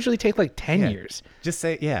 Doctors usually take like 10 years. Just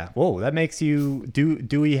say, yeah. Whoa, that makes you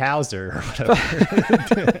Dewey Hauser or whatever.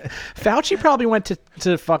 Fauci probably went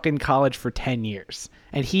to fucking college for 10 years.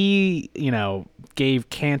 And he, gave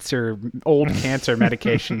old cancer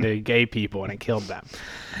medication to gay people, and it killed them.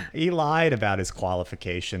 He lied about his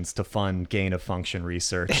qualifications to fund gain of function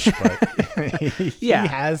research, but he Yeah.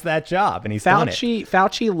 has that job and he's done it.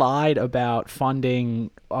 Fauci lied about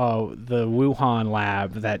funding the Wuhan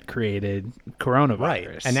lab that created coronavirus.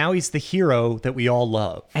 Right. And now he's the hero that we all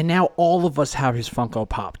love. And now all of us have his Funko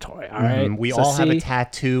Pop toy. All right. We So all have a see,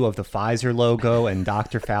 tattoo of the Pfizer logo and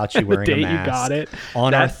Dr. Fauci wearing date a you mask got it.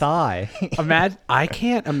 on our That's- thigh. I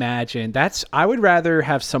can't imagine. I would rather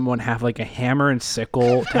have someone have like a hammer and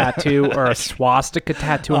sickle tattoo or a swastika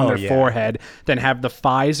tattoo on Oh, their yeah. forehead than have the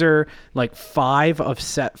Pfizer like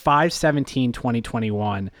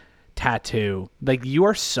 5/17/2021 tattoo. Like, you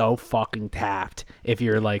are so fucking tapped if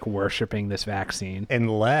you're like worshiping this vaccine.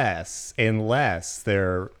 unless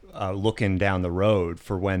they're looking down the road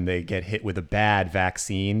for when they get hit with a bad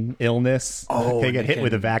vaccine illness. Oh, they get they hit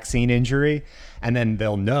with a vaccine injury, and then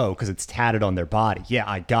they'll know because it's tatted on their body. Yeah,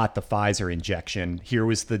 I got the Pfizer injection. Here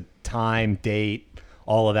was the time, date,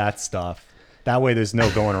 all of that stuff. That way there's no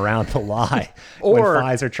going around the lie. Or- when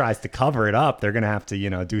Pfizer tries to cover it up, they're going to have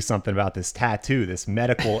to, do something about this tattoo, this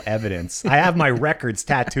medical evidence. I have my records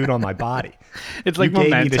tattooed on my body. It's like you gave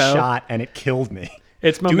me the Memento. shot and it killed me.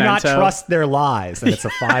 It's Do not Memento. trust their lies, and it's a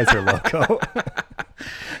Pfizer logo.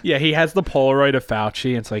 Yeah, he has the Polaroid of Fauci.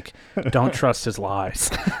 And it's like, don't trust his lies.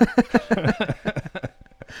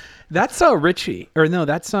 That's Richie, or no,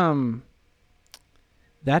 that's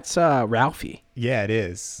Ralphie. Yeah, it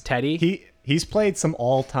is. Teddy? He's played some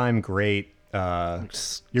all-time great.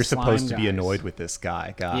 You're supposed to be guys. annoyed with this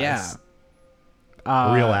guy, guys. Yeah.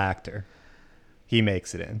 A real actor. He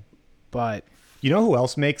makes it in. But You know who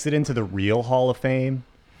else makes it into the real Hall of Fame?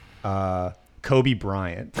 Kobe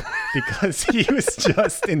Bryant, because he was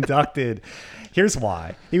just inducted. Here's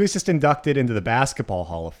why. He was just inducted into the Basketball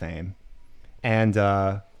Hall of Fame. And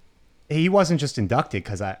he wasn't just inducted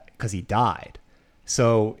because he died.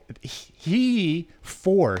 So he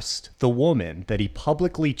forced the woman that he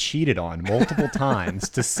publicly cheated on multiple times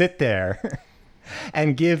to sit there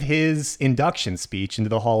and give his induction speech into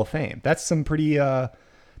the Hall of Fame. That's some pretty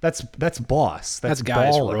that's boss. That's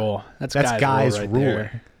guys baller. rule. That's guys guys rule right ruling.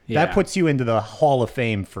 there. Yeah. That puts you into the Hall of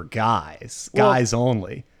Fame for guys. Well, Guys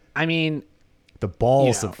only. I mean, The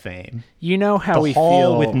balls you know, of fame. you know how The we hall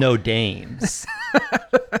feel with no dames.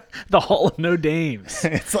 the Hall of No Dames.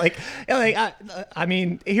 It's like I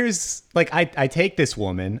mean, here's like I take this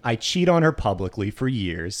woman, I cheat on her publicly for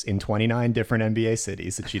years in 29 different NBA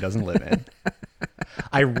cities that she doesn't live in.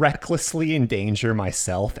 I recklessly endanger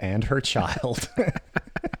myself and her child.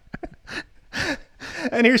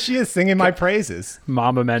 And here she is singing my praises.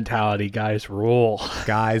 Mamba mentality, guys rule.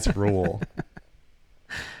 Guys rule.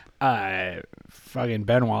 Fucking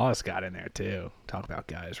Ben Wallace got in there too. Talk about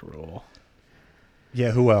guys rule.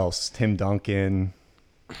 Yeah, who else? Tim Duncan.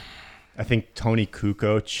 I think Tony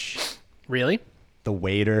Kukoc, Really? the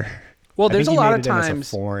waiter. Well, I there's think a he lot made of it in as a times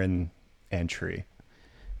foreign entry.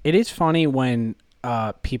 it is funny when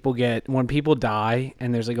people die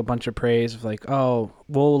and there's like a bunch of praise of like, oh,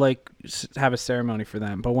 we'll like have a ceremony for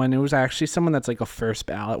them. But when it was actually someone that's like a first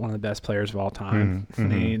ballot, one of the best players of all time,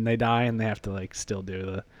 and they die and they have to like still do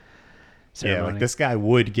the ceremony. Yeah, like this guy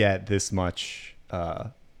would get this much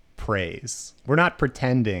praise. We're not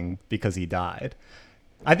pretending because he died.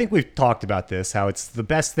 I think we've talked about this, how it's the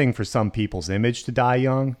best thing for some people's image to die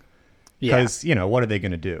young. Yeah. Because, what are they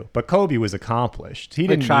going to do? But Kobe was accomplished. He Like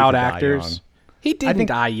didn't child need to die actors. young. He didn't think-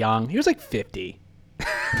 die young. He was like 50.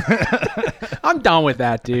 I'm done with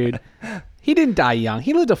that, dude. He didn't die young.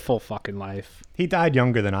 He lived a full fucking life. He died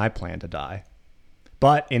younger than I planned to die.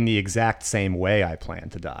 But in the exact same way I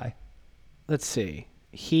planned to die. Let's see.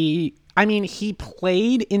 He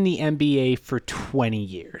played in the NBA for 20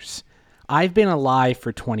 years. I've been alive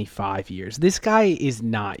for 25 years. This guy is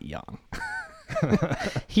not young.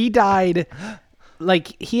 He died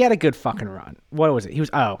like he had a good fucking run. What was it? He was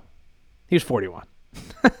 41.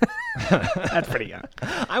 That's pretty young.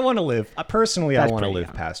 I want to live. Personally, I That's want to pretty live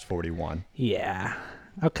young. past 41. Yeah.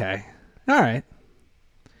 Okay. All right.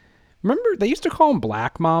 Remember they used to call him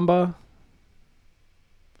Black Mamba,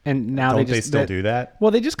 and now Don't they just still do that?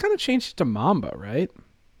 Well, they just kind of changed it to Mamba, right?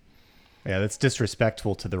 Yeah, that's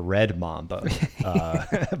disrespectful to the Red Mamba,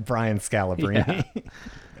 Brian Scalabrine. Yeah.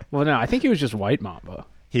 Well, no, I think he was just White Mamba.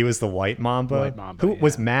 He was the White Mamba. White Mamba, Who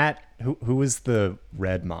was yeah. Matt? Who was the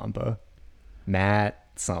Red Mamba? Matt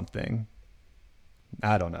something.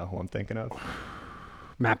 I don't know who I'm thinking of.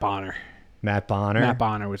 Matt Bonner. Matt Bonner. Matt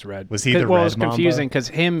Bonner was red. Was he the Well, Red it was Mamba? confusing because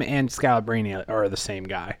him and Scalabrini are the same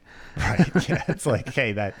guy. Right. Yeah, it's like,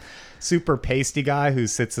 hey, that super pasty guy who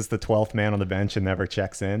sits as the 12th man on the bench and never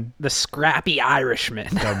checks in. The scrappy Irishman.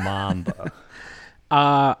 The Mamba.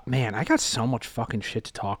 Man, I got so much fucking shit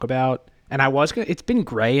to talk about. And I was gonna. It's been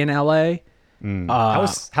gray in LA. How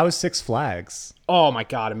is Six Flags? Oh my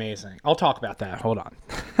god, amazing! I'll talk about that. Hold on.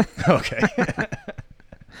 Okay.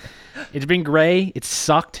 It's been gray. It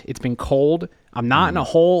sucked. It's been cold. I'm not in a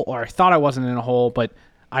hole, or I thought I wasn't in a hole, but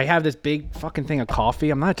I have this big fucking thing of coffee.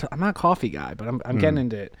 I'm not a coffee guy, but I'm getting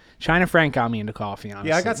into it. China Frank got me into coffee. Honestly.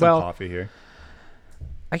 Yeah, I got some coffee here.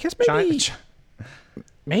 I guess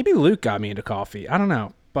maybe Luke got me into coffee. I don't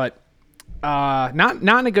know, but not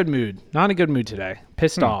in a good mood. Not in a good mood today.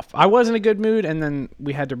 Pissed off. I was in a good mood, and then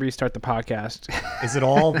we had to restart the podcast. Is it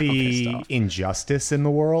all the injustice in the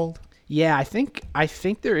world? Yeah, I think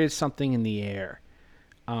there is something in the air.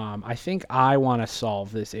 I think I want to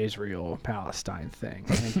solve this Israel-Palestine thing,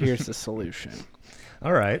 and here's the solution.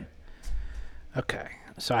 All right. Okay,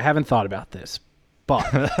 so I haven't thought about this, but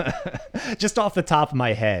Just off the top of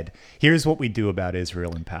my head, here's what we do about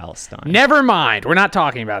Israel and Palestine. never mind. We're not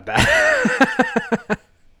talking about that.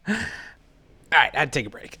 All right, I had to take a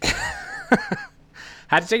break.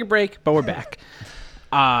 Had to take a break, but we're back.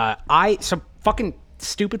 So fucking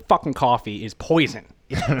stupid fucking coffee is poison.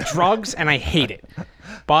 It's drugs, and I hate it.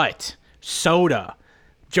 But soda,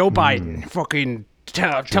 Joe Biden, fucking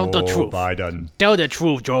tell the Joe truth. Biden. Tell the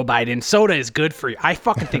truth, Joe Biden. Soda is good for you. I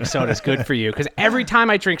fucking think soda is good for you because every time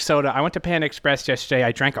I drink soda, I went to Panda Express yesterday.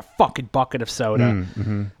 I drank a fucking bucket of soda.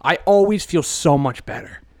 I always feel so much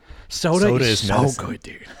better. Soda is so medicine. good,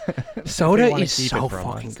 dude. Soda wanna is keep so it from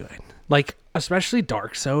fucking us. good. Like, especially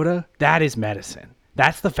dark soda, that is medicine.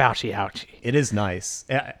 That's the Fauci ouchie. It is nice.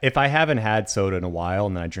 If I haven't had soda in a while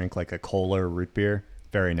and then I drink like a cola or root beer,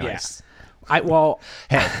 very nice. Yeah.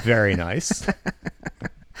 Hey, very nice.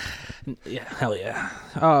 Yeah, hell yeah.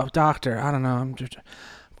 Oh, doctor, I don't know. I'm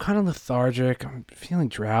kind of lethargic. I'm feeling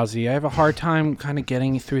drowsy. I have a hard time kind of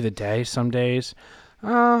getting through the day some days.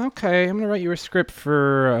 Okay, I'm going to write you a script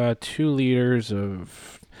for 2 liters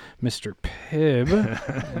of Mr. Pibb.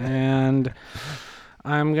 And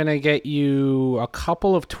I'm going to get you a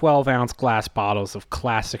couple of 12-ounce glass bottles of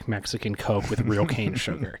classic Mexican Coke with real cane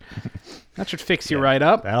sugar. That should fix you right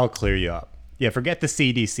up. That'll clear you up. Yeah, forget the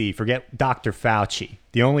CDC. Forget Dr. Fauci.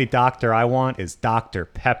 The only doctor I want is Dr.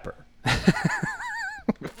 Pepper.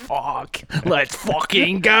 Fuck. Let's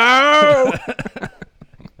fucking go.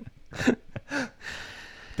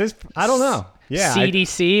 I don't know. Yeah.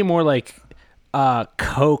 CDC, more like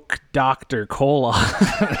Coke Dr. Cola.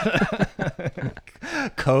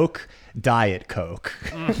 Coke, Diet Coke.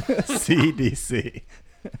 CDC.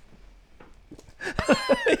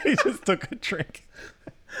 He just took a drink.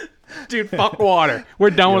 Dude, fuck water.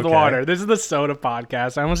 We're done with okay? water. This is the soda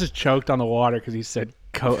podcast. I almost just choked on the water because he said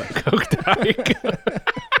Coke Diet Coke.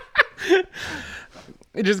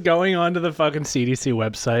 Just going onto the fucking CDC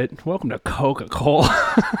website. Welcome to Coca-Cola.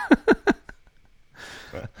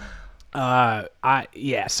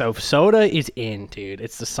 So soda is in, dude.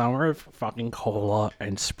 It's the summer of fucking cola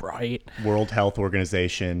and Sprite. World Health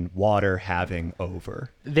Organization, water having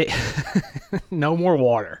over. No more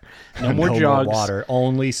water. No more jugs. water.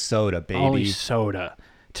 Only soda, baby. Only soda.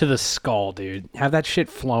 To the skull, dude. Have that shit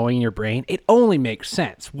flowing in your brain. It only makes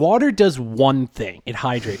sense. Water does one thing. It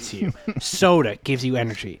hydrates you. Soda gives you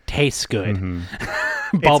energy. Tastes good.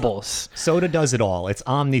 Bubbles. Soda does it all. It's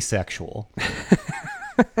omnisexual.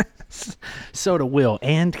 Soda will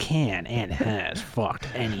and can and has fucked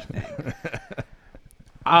anything.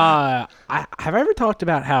 Have I ever talked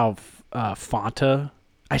about how Fanta?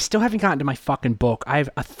 I still haven't gotten to my fucking book. I have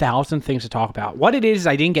 1,000 things to talk about. What it is,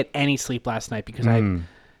 I didn't get any sleep last night because I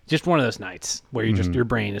just one of those nights where you just your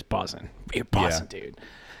brain is buzzing. You're buzzing, dude.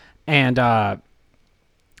 And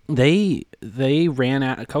they ran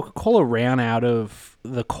out. Coca-Cola ran out of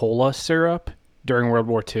the cola syrup during World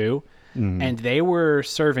War II. And they were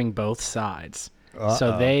serving both sides.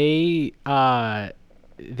 So they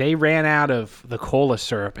they ran out of the cola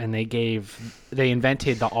syrup and they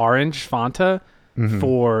invented the orange Fanta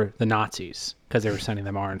for the Nazis because they were sending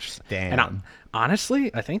them orange. Damn. And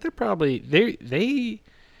honestly, I think they're probably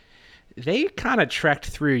they kind of trekked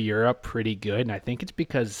through Europe pretty good, and I think it's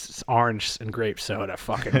because orange and grape soda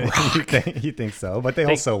fucking rock. You think so? But they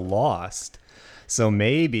also lost. So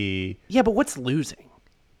maybe Yeah, but what's losing?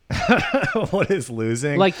 what is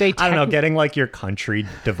losing? Like I don't know, getting like your country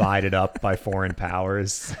divided up by foreign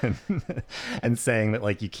powers and saying that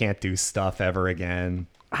like you can't do stuff ever again.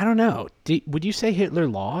 I don't know. Would you say Hitler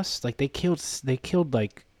lost? Like they killed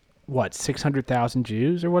like what 600,000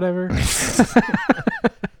 Jews or whatever?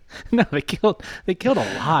 No, they killed a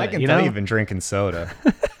lot. I can tell you've been drinking soda.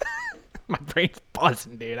 My brain's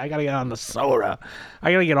buzzing, dude. I gotta get on the soda.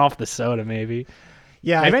 I gotta get off the soda, maybe.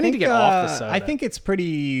 Yeah, Maybe I need to get off the soda. I think it's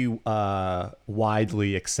pretty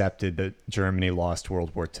widely accepted that Germany lost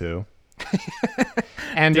World War II.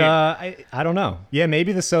 And I don't know. Yeah,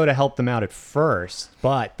 maybe the soda helped them out at first,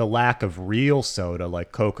 but the lack of real soda,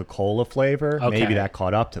 like Coca-Cola flavor, maybe Okay. that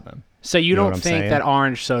caught up to them. So you know don't what I'm think saying? that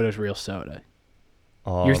orange soda is real soda?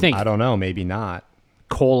 You're thinking I don't know. Maybe not.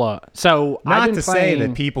 cola. So Not I've been to playing, say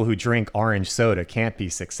that people who drink orange soda can't be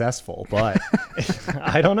successful, but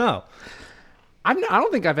I don't know. I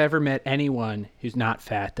don't think I've ever met anyone who's not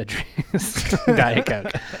fat that drinks Diet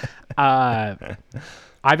Coke.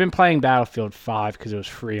 I've been playing Battlefield 5 because it was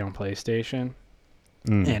free on PlayStation,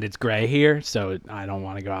 and it's gray here, so I don't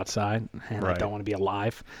want to go outside, and I Right. don't want to be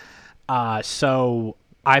alive. So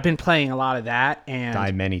I've been playing a lot of that, and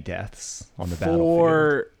Die many deaths on the battlefield.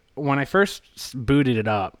 for when I first booted it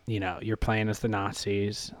up, you're playing as the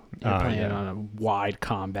Nazis. You're playing yeah. on a wide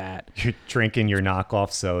combat. You're drinking your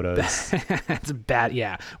knockoff sodas. That's bad.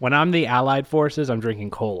 Yeah. When I'm the Allied forces, I'm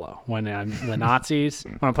drinking cola. When I'm the Nazis,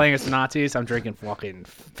 when I'm playing against the Nazis, I'm drinking fucking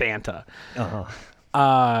Fanta.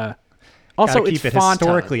 Also, Gotta it's keep it Fanta.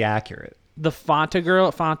 historically accurate. The Fanta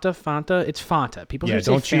girl, Fanta. It's Fanta. People Yeah, who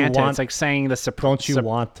say don't you Fanta, want- it's like saying the Don't you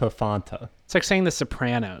want to Fanta? It's like saying the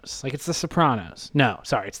Sopranos. Like it's the Sopranos. No,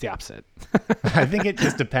 sorry, it's the opposite. I think it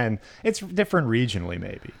just depends. It's different regionally,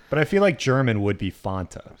 maybe. But I feel like German would be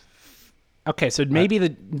Fanta. Okay, so maybe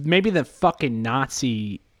the fucking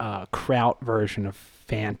Nazi kraut version of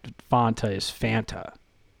Fanta is Fanta,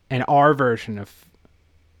 and our version of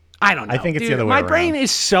I don't know. I think it's dude, the other way my around. brain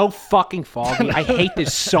is so fucking foggy. I hate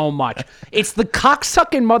this so much. It's the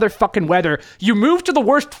cocksucking motherfucking weather. You move to the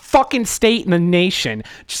worst fucking state in the nation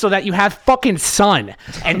so that you have fucking sun,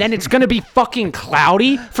 and then it's gonna be fucking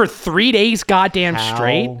cloudy for 3 days, goddamn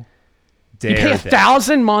straight. How You pay dare they?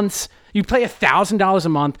 1,000 months. You pay $1,000 a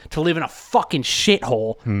month to live in a fucking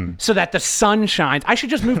shithole so that the sun shines. I should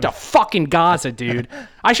just move to fucking Gaza, dude.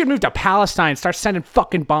 I should move to Palestine and start sending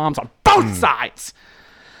fucking bombs on both sides.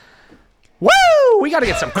 Woo! We got to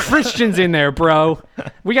get some Christians in there, bro.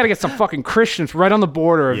 We got to get some fucking Christians right on the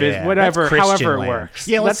border of Yeah, it, whatever, that's Christian however it land. works.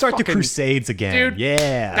 Yeah, let's start the fucking- Crusades again. Dude,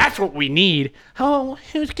 yeah. That's what we need. Oh,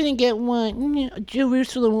 who's gonna get what?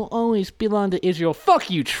 Jerusalem will always belong to Israel. Fuck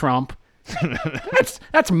you, Trump.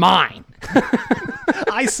 That's mine.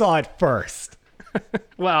 I saw it first.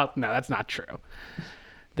 Well, no, that's not true.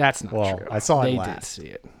 That's not Well, true. I saw it They did last. see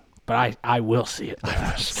it, but I will see it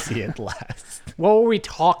last. See it last. What were we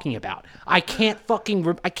talking about? I can't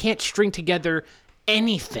string together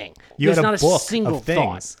anything. You There's had a not book a single of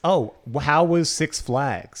things. thought. Oh, how was Six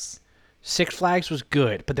Flags? Six Flags was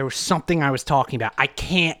good, but there was something I was talking about. I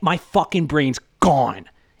can't. My fucking brain's gone.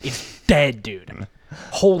 It's dead, dude.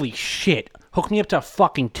 Holy shit. Hook me up to a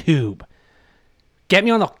fucking tube. Get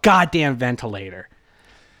me on the goddamn ventilator.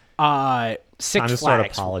 Six Time to start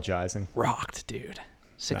Flags apologizing. rocked, dude.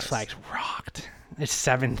 Six Nice. Flags rocked. It's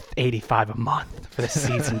 $7.85 a month for the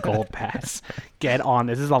season gold pass. Get on.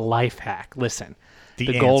 This is a life hack. Listen, The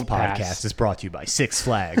the Ants gold podcast pass. is brought to you by Six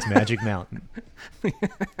Flags Magic Mountain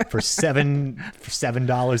for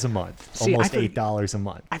 $7 a month, See, almost I for- $8 a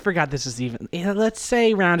month. I forgot this is even. Let's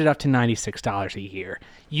say round it up to $96 a year.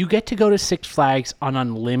 You get to go to Six Flags an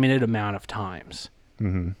unlimited amount of times.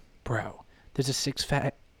 Mm-hmm. Bro, there's a Six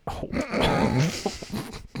Flags. Oh.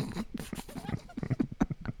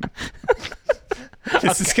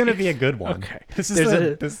 This is going to be a good one. Okay. This is There's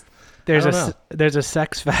a, a- this. There's I don't know. there's a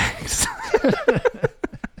Sex Fags.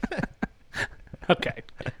 Okay,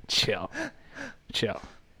 chill.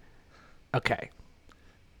 Okay,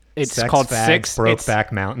 it's Sex called Fags, Six.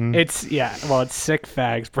 Brokeback Mountain. It's it's Sick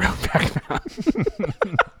Fags Brokeback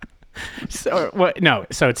Mountain.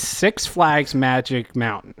 So it's Six Flags Magic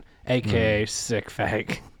Mountain, aka sick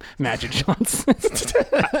fag Magic Johnson.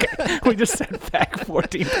 Okay, we just said fag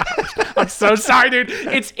 14 times. I'm so sorry, dude.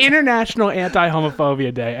 It's International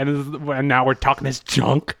Anti-Homophobia Day, and now we're talking this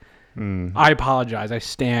junk. I apologize. I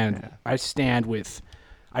stand with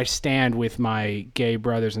my gay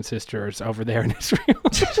brothers and sisters over there in Israel.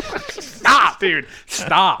 Stop, dude.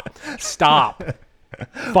 Stop.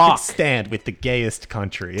 Fuck. Stand with the gayest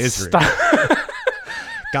country, Israel. Stop.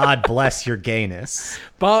 God bless your gayness.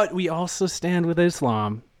 But we also stand with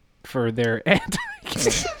Islam for their anti.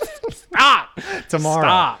 Stop. Tomorrow.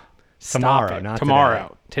 Stop. Tomorrow, Stop it. not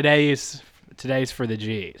tomorrow. Today's for the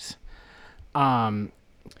G's.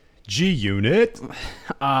 G Unit.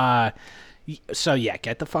 So yeah,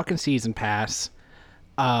 get the fucking season pass.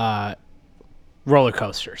 Roller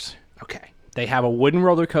coasters. Okay. They have a wooden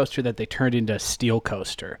roller coaster that they turned into a steel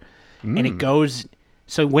coaster. And it goes.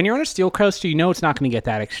 So when you're on a steel coaster, you know it's not going to get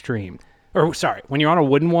that extreme. Or sorry, when you're on a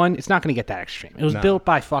wooden one, it's not going to get that extreme. It was built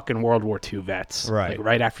by fucking World War II vets, Right. Like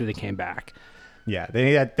right after they came back. Yeah,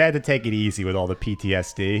 they had to take it easy with all the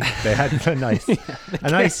PTSD. They had a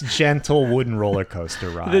nice gentle wooden roller coaster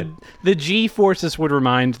ride. The G forces would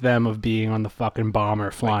remind them of being on the fucking bomber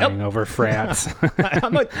flying over France.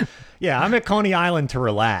 I'm at Coney Island to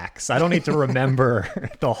relax. I don't need to remember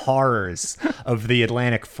the horrors of the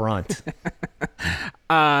Atlantic front.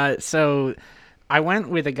 So I went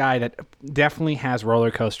with a guy that definitely has roller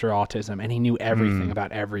coaster autism, and he knew everything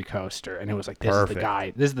about every coaster. And it was like, this is the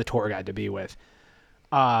guy, this is the tour guide to be with.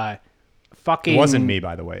 Fucking It wasn't me,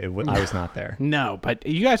 by the way. I was not there. No, but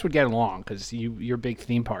you guys would get along because you're big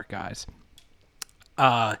theme park guys.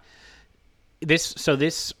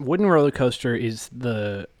 This wooden roller coaster is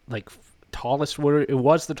the tallest it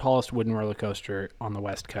was the tallest wooden roller coaster on the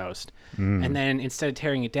West Coast. And then instead of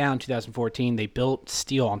tearing it down in 2014, they built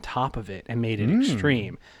steel on top of it and made it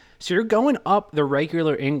extreme. So you're going up the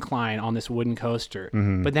regular incline on this wooden coaster,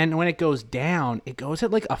 but then when it goes down, it goes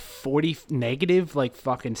at like a 40 negative, like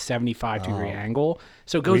fucking 75 degree angle.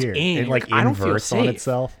 So it goes Weird. in. It I don't feel inverts safe. on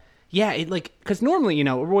itself. Yeah, it because normally,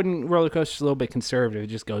 a wooden roller coaster is a little bit conservative. It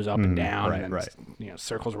just goes up and down, right, and then, right.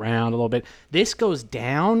 circles around a little bit. This goes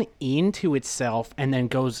down into itself and then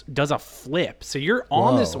does a flip. So you're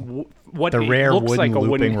on this what The it rare looks wooden like a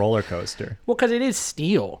looping wooden roller coaster. Well, because it is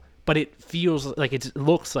steel, but it feels like it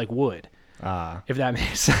looks like wood. If that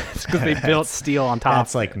makes sense, because they built steel on top.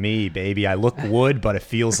 That's like me, baby. I look wood, but it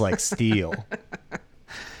feels like steel.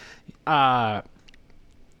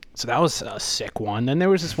 So that was a sick one. Then there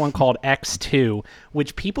was this one called X2,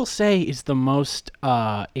 which people say is the most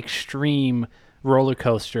extreme roller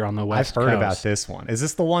coaster on the West Coast. I've heard about this one. Is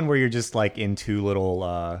this the one where you're just like in two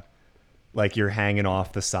little, like you're hanging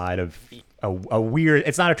off the side of a weird?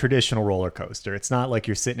 It's not a traditional roller coaster. It's not like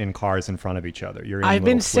you're sitting in cars in front of each other. You're in I've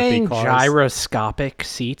been little flippy saying cars. gyroscopic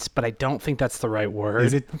seats, but I don't think that's the right word.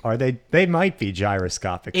 Is it? Are they? They might be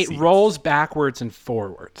gyroscopic. It seats. rolls backwards and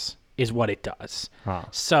forwards is what it does. Huh.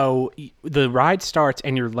 So the ride starts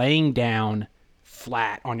and you're laying down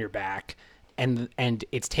flat on your back and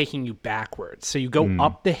it's taking you backwards. So you go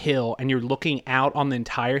up the hill and you're looking out on the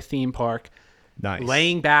entire theme park, Nice.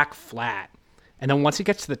 laying back flat. And then once it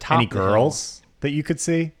gets to the top Any of the hill, girls that you could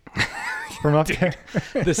see from up there?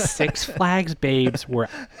 the Six Flags babes were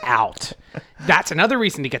out. That's another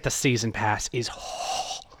reason to get the season pass is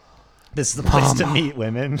This is the place to meet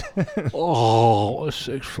women. oh,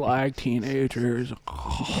 Six Flag teenagers.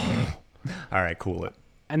 All right, cool it.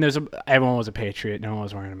 And everyone was a patriot. No one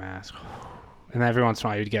was wearing a mask. And every once in a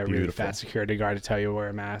while, you'd get a really Beautiful. fat security guard to tell you to wear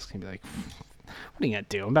a mask. And you'd be like, what are you going to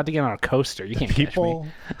do? I'm about to get on a coaster. You can't catch People,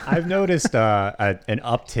 me. I've noticed an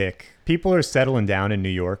uptick. People are settling down in New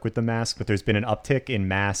York with the mask, but there's been an uptick in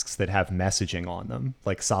masks that have messaging on them,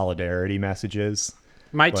 like solidarity messages.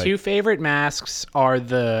 My two favorite masks are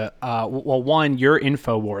the, one, your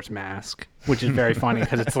InfoWars mask, which is very funny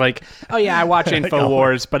because it's like, oh, yeah, I watch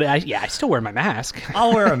InfoWars, but I still wear my mask.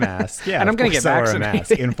 I'll wear a mask. Yeah, And I'm of gonna get course I'll wear a mask.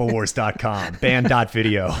 vaccinated. Infowars.com.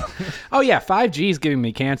 Band.video. Oh, yeah, 5G is giving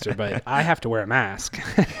me cancer, but I have to wear a mask.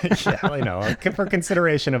 Yeah, I know. For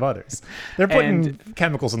consideration of others. They're putting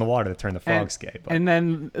chemicals in the water to turn the frogs gay. But. And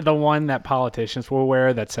then the one that politicians will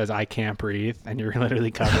wear that says, I can't breathe, and you're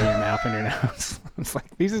literally covering your mouth and your nose. It's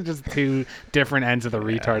like, these are just two different ends of the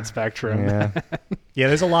retard spectrum. Yeah. Yeah,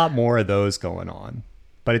 there's a lot more of those going on.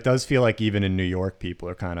 But it does feel like even in New York, people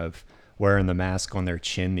are kind of wearing the mask on their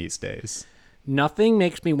chin these days. Nothing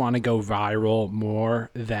makes me want to go viral more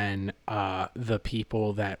than the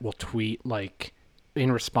people that will tweet, like,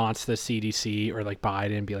 in response to the CDC or, like,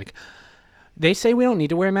 Biden and be like, they say we don't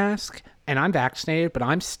need to wear a mask, and I'm vaccinated, but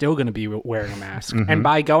I'm still going to be wearing a mask. And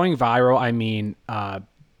by going viral, I mean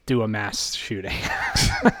do a mass shooting.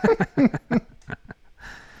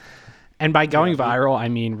 And by going viral, I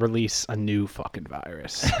mean release a new fucking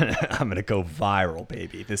virus. I'm gonna go viral,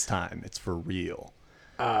 baby. This time it's for real.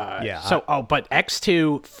 Yeah. But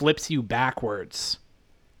X2 flips you backwards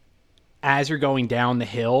as you're going down the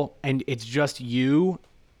hill, and it's just you.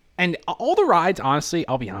 And all the rides, honestly,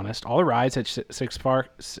 I'll be honest, all the rides at Six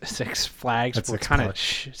Flags were kind of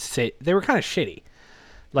they were kind of shitty.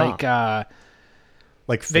 Like,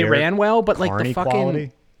 like they ran well, but like the fucking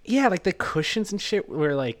quality? yeah, like the cushions and shit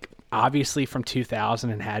were like obviously from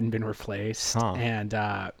 2000 and hadn't been replaced, and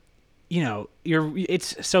you know,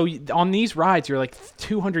 it's so on these rides you're like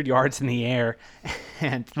 200 yards in the air,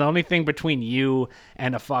 and the only thing between you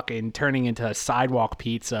and a fucking turning into a sidewalk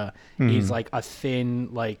pizza is like a thin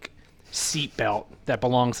like seat belt that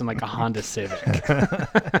belongs in like a Honda Civic.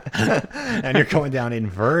 And you're going down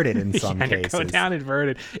inverted in some You're cases. going down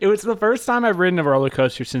inverted. It was the first time I've ridden a roller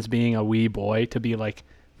coaster since being a wee boy to be like,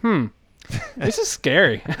 this is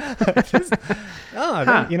scary.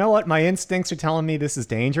 You know what? My instincts are telling me this is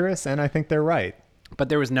dangerous, and I think they're right. But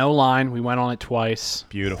there was no line. We went on it twice.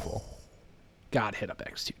 Beautiful. God, hit up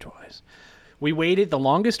X2 twice. We waited. The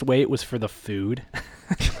longest wait was for the food.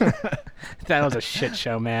 That was a shit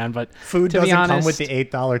show, man. But Food to be doesn't honest, come with the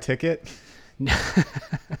 $8 ticket.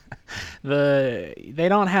 They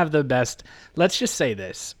don't have the best. Let's just say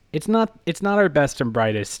this. It's not our best and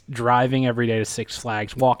brightest driving every day to Six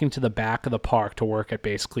Flags, walking to the back of the park to work at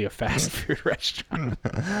basically a fast food restaurant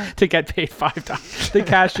to get paid $5. The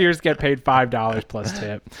cashiers get paid $5 plus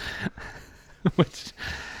tip, which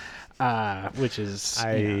is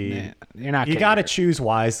you're not. You got to choose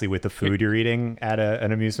wisely with the food you're eating at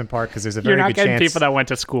an amusement park, because there's a You're very not good getting chance. people that went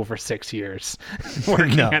to school for 6 years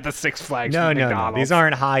working at the Six Flags. No. McDonald's. These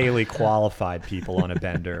aren't highly qualified people on a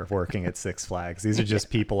bender working at Six Flags. These are just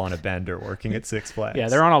people on a bender working at Six Flags. Yeah,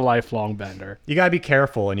 they're on a lifelong bender. You got to be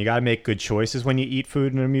careful, and you got to make good choices when you eat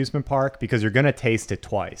food in an amusement park, because you're going to taste it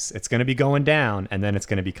twice. It's going to be going down, and then it's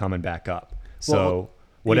going to be coming back up. So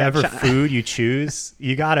whatever food you choose,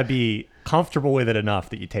 you got to be comfortable with it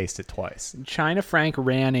enough that you taste it twice. China Frank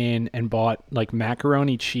ran in and bought like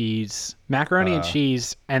macaroni and cheese,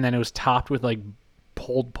 and then it was topped with like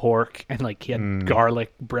pulled pork, and like he had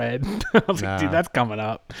garlic bread. I was like, dude, that's coming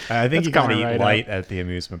up. I think That's you got to coming eat right light up. at the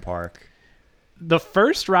amusement park. The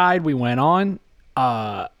first ride we went on,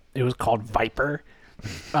 it was called Viper.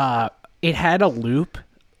 It had a loop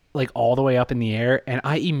like all the way up in the air, and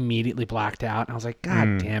I immediately blacked out. And I was like,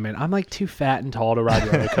 God damn it, I'm like too fat and tall to ride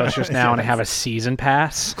roller coasters now, and I have a season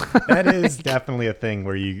pass. That is definitely a thing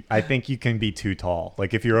where I think you can be too tall.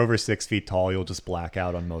 Like if you're over 6 feet tall, you'll just black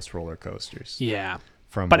out on most roller coasters. Yeah.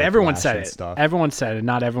 From But everyone whiplash said and it. stuff. Everyone said it.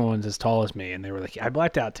 Not everyone's as tall as me, and they were like, I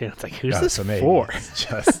blacked out too. It's like, who's Yeah, this so maybe for? it's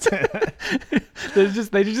just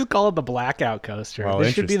they just call it the blackout coaster. Well,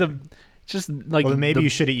 This should be just like well, maybe you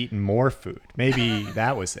should have eaten more food. Maybe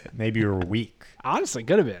that was it. Maybe you were weak. honestly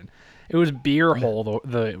could have been. It was beer hole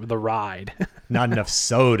the ride. Not enough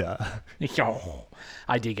soda. Oh,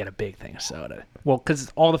 I did get a big thing of soda. Well,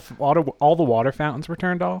 because all the water fountains were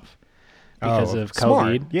turned off because of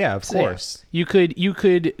smart. COVID. Yeah, of course. You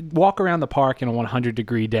could walk around the park in a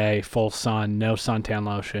 100-degree day, full sun, no suntan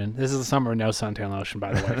lotion. This is the summer of no suntan lotion,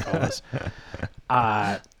 by the way, fellas.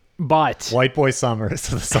 But White boy summer is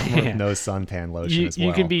the summer Yeah. of no suntan lotion as well.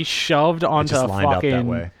 you can be shoved onto just a lined up that fucking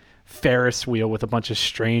way. Ferris wheel with a bunch of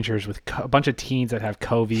strangers, with a bunch of teens that have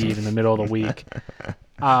COVID in the middle of the week.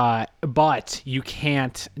 But you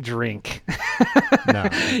can't drink. No,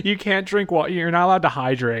 You can't drink water. You're not allowed to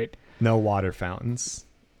hydrate. no water fountains.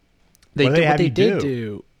 What do they have they you did do?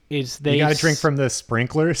 do is they You got to drink from the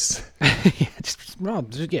sprinklers.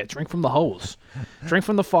 drink from the hose. Drink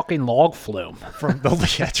from the fucking log flume. From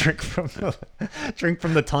the drink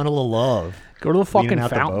from the tunnel of love. Go to the fucking Leaning out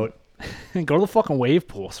the fountain. boat. And go to the fucking wave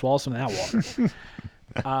pool. Swallow some of that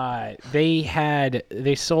water.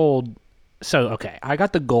 They sold. So okay, I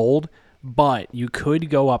got the gold, but you could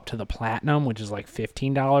go up to the platinum, which is like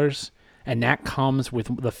 $15, and that comes with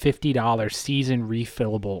the $50 season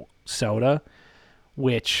refillable soda,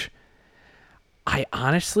 which I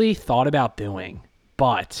honestly thought about doing,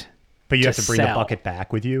 but You have to bring the sell. bucket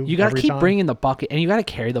back with you. You got to every keep time? bringing the bucket, and you got to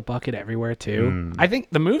carry the bucket everywhere too. I think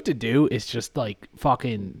the move to do is just like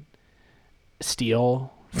fucking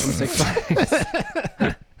steal from Six Flags.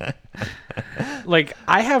 Like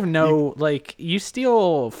I have no like you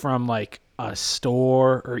steal from like a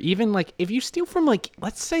store, or even like if you steal from like,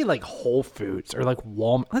 let's say like Whole Foods or like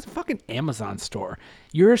Walmart, let's fucking Amazon store.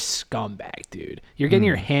 You're a scumbag, dude. You're getting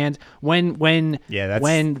your hands when Yeah, that's-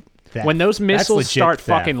 when theft. When those That's missiles legit start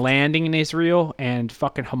theft. fucking landing in Israel and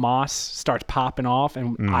fucking Hamas starts popping off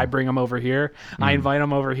and I bring them over here, I invite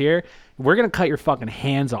them over here, we're going to cut your fucking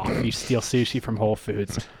hands off if you steal sushi from Whole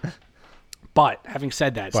Foods. But having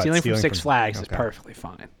said that, stealing from Six Flags is perfectly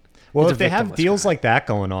fine. Well, It's if a they have victimless deals crime. like that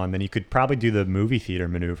going on, then you could probably do the movie theater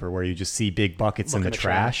maneuver where you just see big buckets in the in the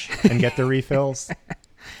trash and get the refills.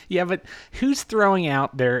 Yeah, but who's throwing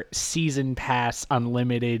out their season pass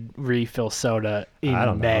unlimited refill soda in I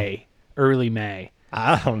don't know. May, early May?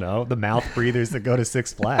 I don't know. The mouth breathers that go to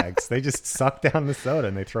Six Flags. They just suck down the soda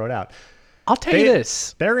and they throw it out. I'll tell you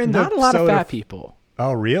this. they're in not the a lot of soda fat people.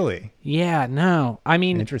 Oh, really? Yeah, no. I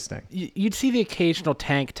mean, Interesting. You'd see the occasional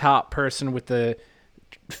tank top person with the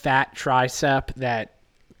fat tricep that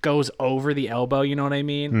goes over the elbow. You know what I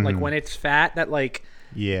mean? Like when it's fat, that like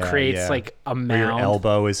Yeah. creates yeah. like a Where your mound.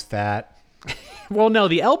 elbow is fat. Well, no,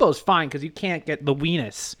 the elbow's fine because you can't get the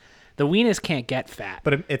weenus. The weenus can't get fat.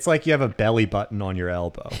 But it's like you have a belly button on your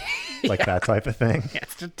elbow. Like that type of thing.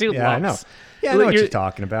 It's just two Yeah, I know. lumps. Yeah, I know what you're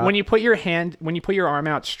talking about. When you put your arm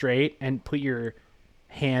out straight and put your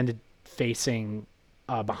hand facing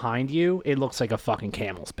behind you, it looks like a fucking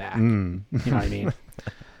camel's back. You know what I mean?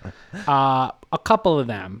 A couple of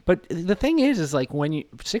them, but the thing is like when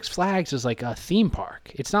Six Flags is like a theme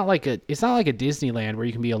park. It's not like a Disneyland where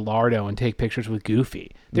you can be a lardo and take pictures with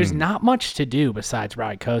Goofy. There's not much to do besides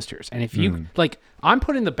ride coasters. And if you like, I'm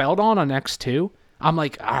putting the belt on X2. I'm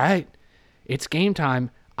like, all right, it's game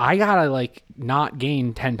time. I gotta like not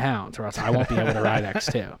gain 10 pounds or else I won't be able to ride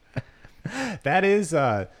X2. That is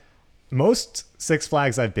most Six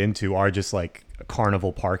Flags I've been to are just like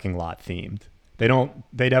carnival parking lot themed.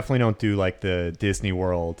 They definitely don't do like the Disney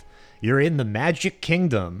World. You're in the Magic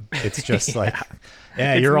Kingdom. It's just like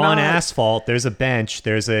you're on not- asphalt. There's a bench.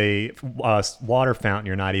 There's a water fountain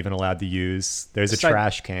you're not even allowed to use. There's a So I-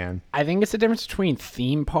 trash can. I think it's the difference between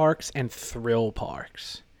theme parks and thrill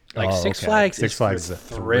parks. Like Oh, Six okay. Flags Six is Flags for is a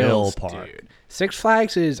thrill thrills, park. dude. Six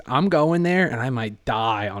Flags is I'm going there and I might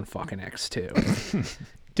die on fucking X2.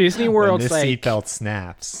 Disney When World's this like seatbelt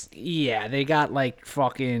snaps. yeah, they got like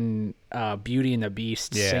fucking Beauty and the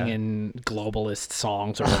Beast Yeah. singing globalist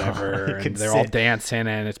songs or whatever, You can and they're all sit- dancing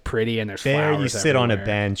and it's pretty and there's There flowers you sit on a everywhere.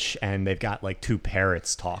 bench and they've got like two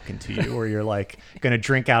parrots talking to you, or you're like gonna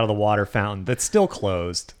drink out of the water fountain that's still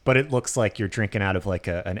closed, but it looks like you're drinking out of like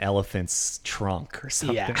an elephant's trunk or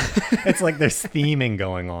something. Yeah. It's like there's theming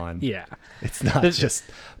going on. Yeah. It's not The- just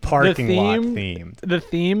parking lot theme- themed. The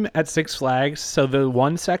theme at Six Flags, so the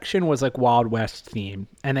one section was like Wild West themed,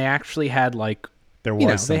 and they actually had like There you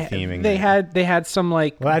was know, some theming. They there. had some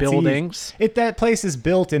like Well, that's buildings. easy. That place is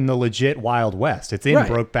built in the legit Wild West. It's in Right.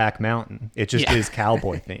 Brokeback Mountain. It just Yeah. is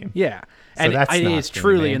cowboy theme. Yeah, So and that's it not is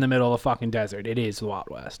truly theming. in the middle of the fucking desert. It is the Wild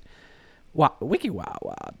West. Wiki Wild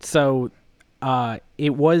Wild. So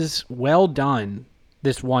it was well done,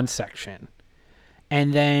 this one section.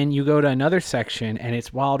 And then you go to another section and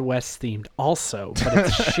it's Wild West themed also, but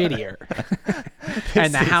it's shittier.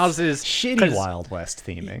 And the This is houses shitty 'cause- Wild West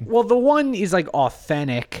theming. Well, the one is like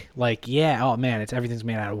authentic, like yeah, oh man, everything's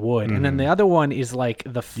made out of wood, and then the other one is like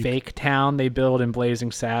the fake town they build in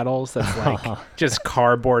Blazing Saddles. That's like just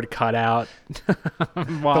cardboard cutout,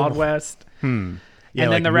 Wild West. Yeah, and like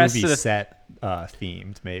then the rest movie of the set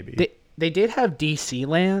themed maybe. they did have DC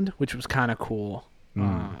Land, which was kind of cool.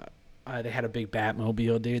 They had a big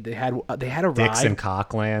Batmobile, dude. They had a Dixon ride.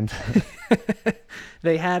 Cockland.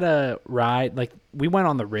 They had a ride, like we went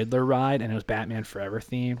on the Riddler ride, and it was Batman Forever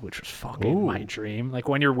themed, which was fucking my dream. Like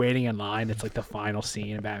when you're waiting in line, it's like the final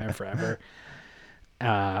scene in Batman Forever.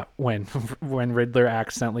 When Riddler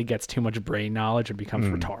accidentally gets too much brain knowledge and becomes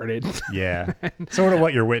retarded. Yeah. Sort of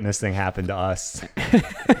what you're witnessing happened to us.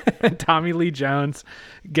 And Tommy Lee Jones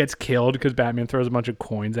gets killed because Batman throws a bunch of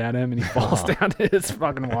coins at him and he falls down to his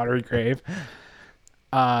fucking watery grave.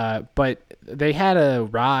 But they had a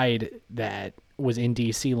ride that was in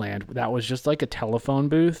DC Land that was just like a telephone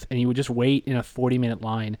booth, and you would just wait in a 40-minute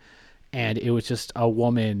line, and it was just a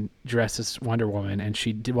woman dressed as Wonder Woman, and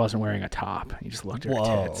she wasn't wearing a top. You just looked at Whoa.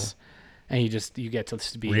 her tits, and you get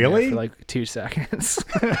to be in Really? there for like 2 seconds.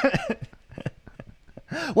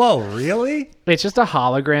 Whoa, really? It's just a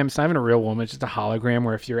hologram. It's not even a real woman. It's just a hologram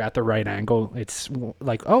where if you're at the right angle, it's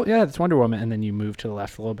like, oh, yeah, it's Wonder Woman. And then you move to the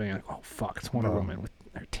left a little bit, and you're like, oh, fuck, it's Wonder Woman with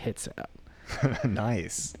her tits out.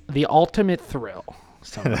 Nice. The ultimate thrill.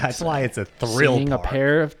 some would That's say. why it's a thrill Seeing park. a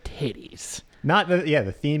pair of titties. Not the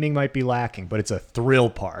the theming might be lacking, but it's a thrill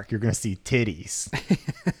park. You're gonna see titties.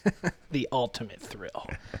 The ultimate thrill.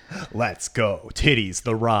 Let's go. Titties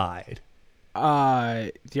the ride.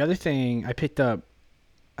 The other thing I picked up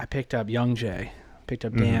Young Jay. Picked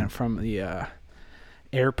up Dan from the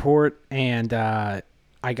airport, and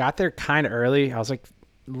I got there kind of early. I was like,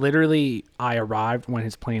 literally, I arrived when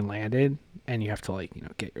his plane landed, and you have to like,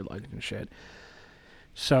 get your luggage and shit.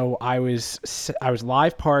 So I was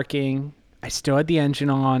live parking. I still had the engine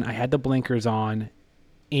on. I had the blinkers on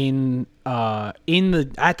at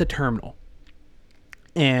the terminal.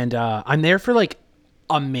 And I'm there for like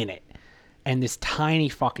a minute. And this tiny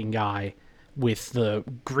fucking guy with the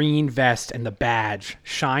green vest and the badge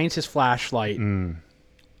shines his flashlight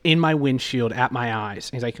in my windshield at my eyes.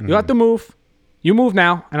 And he's like, you have to move. You move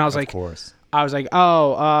now. And I was Of like, course.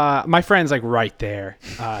 my friend's like right there.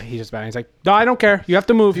 He's just bad. He's like, no, I don't care. You have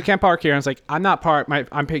to move. You can't park here. And I was like, I'm not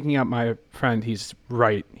I'm picking up my friend. He's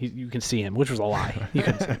right. You can see him, which was a lie. You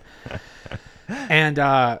couldn't see him.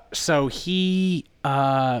 And so he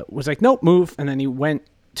was like, nope, move. And then he went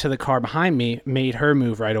to the car behind me, made her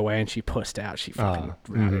move right away, and she pussed out. She fucking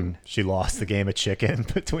routed. She lost the game of chicken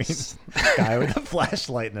between guy with a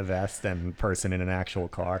flashlight and a vest and person in an actual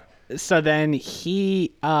car. So then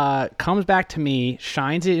he comes back to me,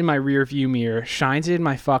 shines it in my rear view mirror, shines it in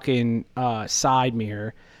my fucking side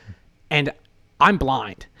mirror, and I'm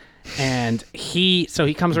blind. And he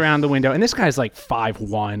comes around the window, and this guy's like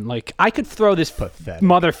 5'1". Like, I could throw this Pathetic.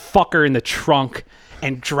 motherfucker in the trunk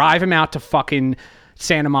and drive him out to fucking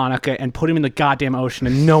Santa Monica and put him in the goddamn ocean,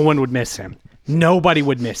 and no one would miss him. Nobody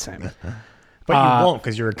would miss him. But you won't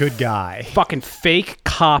because you're a good guy. Fucking fake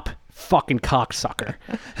cop fucking cocksucker.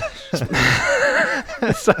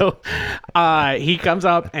 So he comes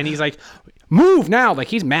up and he's like, move now. Like,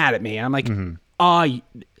 he's mad at me. And I'm like,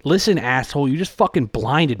 listen, asshole, you just fucking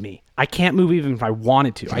blinded me. I can't move even if I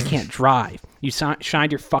wanted to. I can't drive. You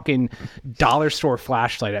shined your fucking dollar store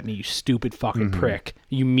flashlight at me, you stupid fucking prick.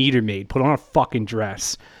 You meter maid. Put on a fucking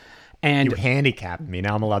dress. And You handicapped me.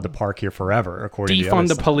 Now I'm allowed to park here forever, according to defund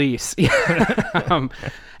the the police.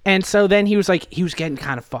 And so then he was getting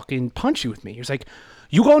kind of fucking punchy with me. He was like,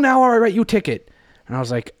 you go now or I write you a ticket. And I was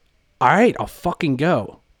like, all right, I'll fucking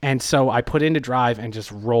go. And so I put into drive and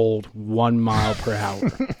just rolled 1 mile per hour.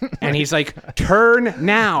 And he's like, turn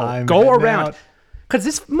now, I'm go heading around. out. Because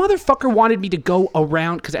this motherfucker wanted me to go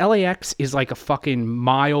around, because LAX is like a fucking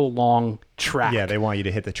mile-long track. Yeah, they want you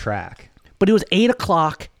to hit the track. But it was 8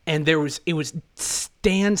 o'clock, and it was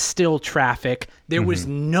standstill traffic. There was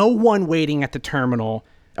no one waiting at the terminal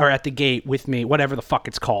or at the gate with me, whatever the fuck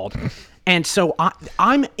it's called. And so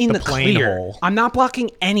I'm in the plane clear. hole. I'm not blocking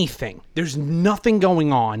anything. There's nothing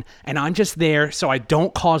going on, and I'm just there so I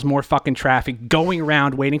don't cause more fucking traffic going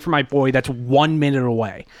around waiting for my boy that's 1 minute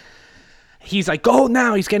away. He's like, go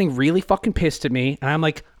now. He's getting really fucking pissed at me, and I'm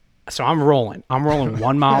like, so I'm rolling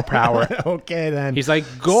 1 mile per hour. Okay, then. He's like,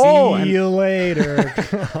 go. See And you later.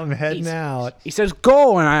 I'm heading out. he says,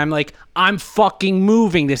 go. And I'm like, I'm fucking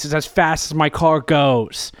moving. This is as fast as my car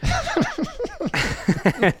goes.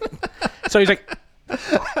 So he's like,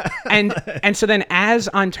 and so then as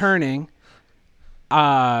I'm turning,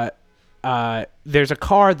 there's a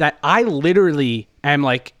car that I literally am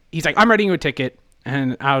like, he's like, I'm writing you a ticket.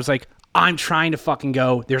 And I was like, I'm trying to fucking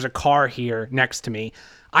go. There's a car here next to me.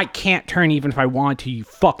 I can't turn even if I want to, you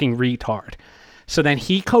fucking retard. So then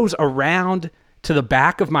he goes around to the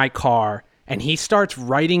back of my car and he starts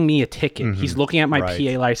writing me a ticket. He's looking at my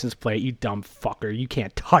Right. PA license plate. You dumb fucker. You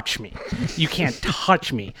can't touch me. You can't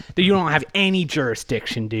touch me. Dude, you don't have any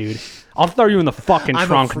jurisdiction, dude. I'll throw you in the fucking I'm a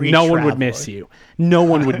trunk. free No one would traveler. miss you. No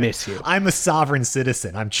one would miss you. I'm a sovereign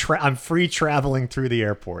citizen. I'm free traveling through the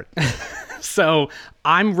airport. So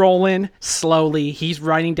I'm rolling slowly. He's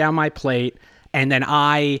writing down my plate. And then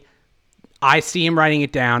I see him writing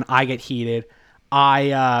it down. I get heated.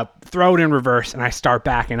 I throw it in reverse and I start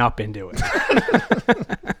backing up into it.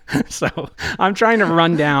 So I'm trying to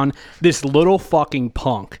run down this little fucking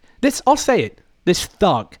punk. I'll say it. This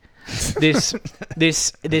thug. This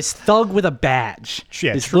thug with a badge.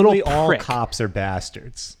 Yeah, this truly little all prick. cops are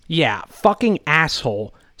bastards. Yeah, fucking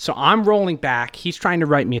asshole. So I'm rolling back. He's trying to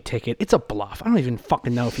write me a ticket. It's a bluff. I don't even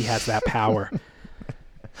fucking know if he has that power.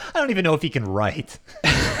 I don't even know if he can write.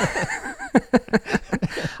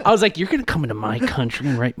 I was like, you're going to come into my country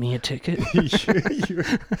and write me a ticket?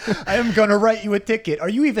 I am going to write you a ticket. Are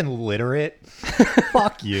you even literate?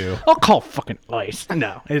 Fuck you. I'll call fucking ICE.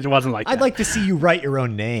 No, it wasn't like that. I'd like to see you write your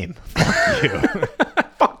own name. Fuck you.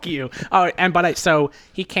 Fuck you. Oh, so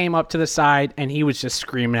he came up to the side and he was just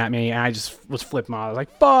screaming at me and I just was flipping out. I was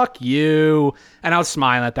like, fuck you. And I was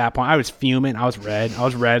smiling at that point. I was fuming. I was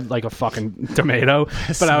red like a fucking tomato.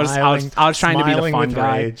 But I was trying to be the Smiling fun with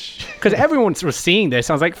guy. rage. Because everyone was seeing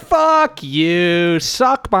this. I was like, fuck you.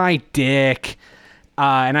 Suck my dick.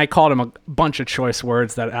 And I called him a bunch of choice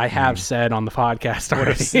words that I have said on the podcast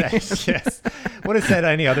already. Yes. Would have said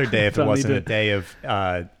any other day if it Totally wasn't a did. day of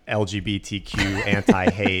LGBTQ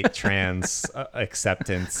anti-hate, trans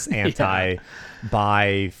acceptance,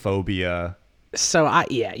 anti-bi phobia. So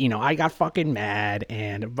I got fucking mad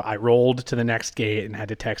and I rolled to the next gate and had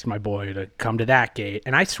to text my boy to come to that gate.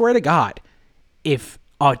 And I swear to God, if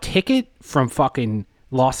a ticket from fucking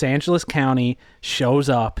Los Angeles County shows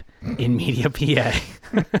up in Media,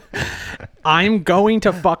 PA, I'm going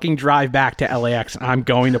to fucking drive back to LAX and I'm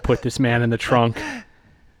going to put this man in the trunk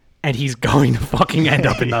and he's going to fucking end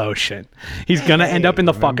up in the ocean. He's going to end up in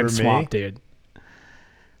the fucking remember me? swamp, dude.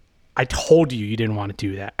 I told you didn't want to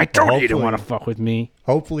do that. I told you you didn't want to fuck with me.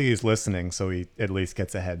 Hopefully he's listening, so he at least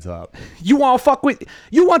gets a heads up. You want to fuck with me?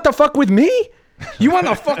 You want to fuck with me?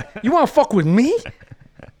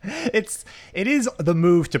 It is the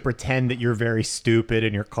move to pretend that you're very stupid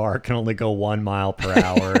and your car can only go 1 mile per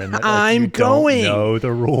hour and that, I'm you going. don't know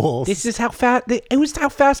the rules. This is how fast how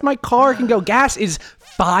fast my car can go. Gas is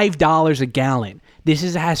 $5 a gallon. This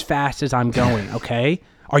is as fast as I'm going, okay?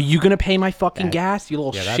 Are you going to pay my fucking gas, you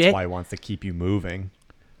little yeah, shit? that's why he wants to keep you moving.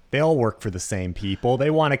 They all work for the same people. They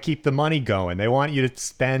want to keep the money going. They want you to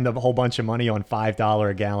spend a whole bunch of money on $5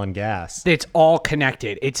 a gallon gas. It's all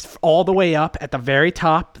connected. It's all the way up at the very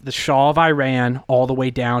top, the Shah of Iran, all the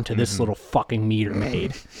way down to this little fucking meter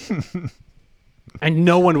maid. And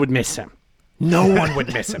no one would miss him. No one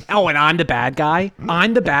would miss him. Oh, and I'm the bad guy.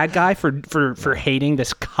 I'm the bad guy for hating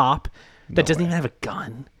this cop that doesn't even have a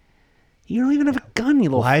gun. You don't even have a gun, you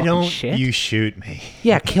little Why fucking don't shit. you shoot me?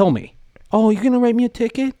 Yeah, kill me. Oh, you're going to write me a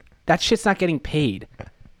ticket? That shit's not getting paid.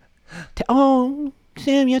 Oh,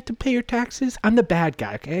 Sam, you have to pay your taxes? I'm the bad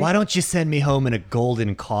guy, okay? Why don't you send me home in a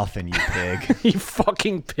golden coffin, you pig? You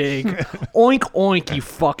fucking pig. Oink, oink, you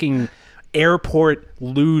fucking airport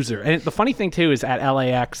loser. And the funny thing, too, is at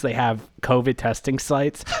LAX, they have COVID testing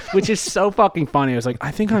sites, which is so fucking funny. I was like,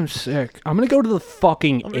 I think I'm sick. I'm going to go to the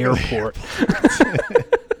fucking airport.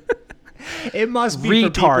 It must be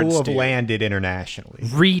Retards, for people who have dude. landed internationally,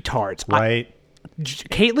 Retards. right?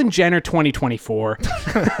 Caitlyn Jenner 2024.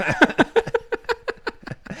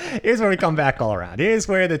 Here's where we come back all around. Here's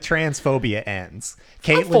where the transphobia ends.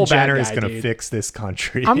 full Caitlyn bad Jenner is guy, going to dude. fix this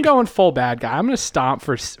country. I'm going full bad guy. I'm going to stomp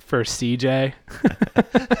for CJ.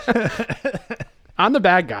 I'm the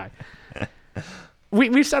bad guy.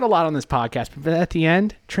 We've said a lot on this podcast, but at the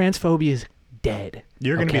end, transphobia is dead.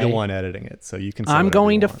 You're going to be the okay? one editing it, so you can say I'm whatever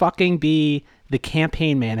going you to want. fucking be the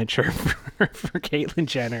campaign manager for Caitlyn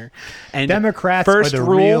Jenner. And Democrats first are the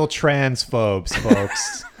rule, real transphobes,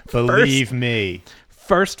 folks. Believe me.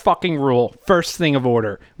 First fucking rule, first thing of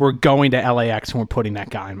order. We're going to LAX and we're putting that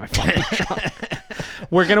guy in my fucking trunk.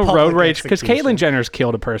 We're gonna road Public rage because execution. Caitlyn Jenner's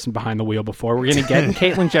killed a person behind the wheel before. We're gonna get in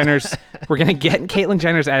Caitlyn Jenner's. We're gonna get in Caitlyn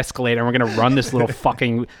Jenner's Escalator and we're gonna run this little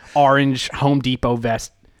fucking orange Home Depot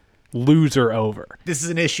vest loser over. This is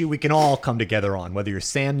an issue we can all come together on, whether you're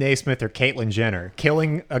Sam Naismith or Caitlyn Jenner.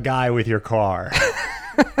 Killing a guy with your car.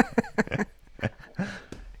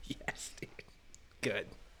 Yes, dude. Good.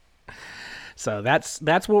 So that's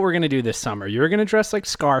what we're gonna do this summer. You're gonna dress like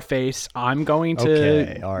Scarface. I'm going to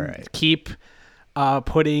Okay, all right. keep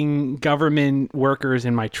putting government workers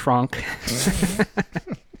in my trunk.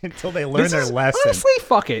 Until they learn This their is- lesson. Honestly,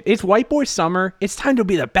 fuck it. It's white boy summer. It's time to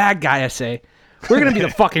be the bad guy, I say. We're going to be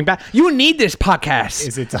the fucking bad. You need this podcast.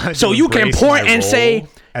 Is it time so to you can embrace point my and role say,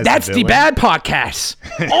 as that's the the villain?" bad podcast.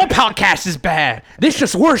 All podcasts is bad. This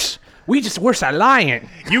just worse. We just worse at lying.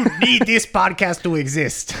 You need this podcast to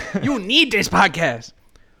exist. You need this podcast.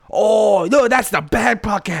 Oh, no, that's the bad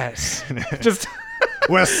podcast. Just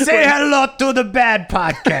Well, say hello to the bad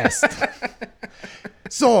podcast.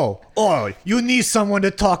 So, you need someone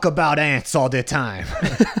to talk about ants all the time.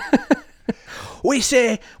 we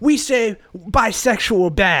say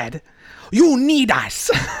bisexual bad. You need us.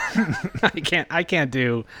 I can't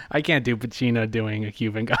do Pacino doing a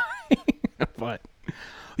Cuban guy. But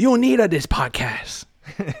you need this podcast.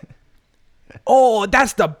 Oh,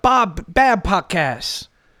 that's the bad podcast.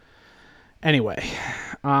 Anyway,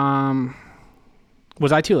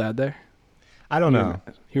 was I too loud there? I don't know.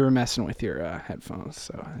 You were messing with your headphones,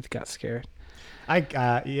 so I got scared. I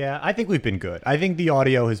think we've been good. I think the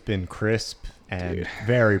audio has been crisp and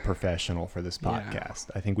very professional for this podcast.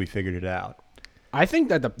 I think we figured it out. I think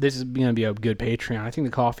that this is going to be a good Patreon. I think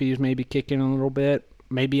the coffee is maybe kicking a little bit.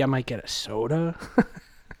 Maybe I might get a soda.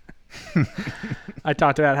 I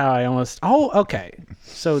talked about how I almost... Oh, okay.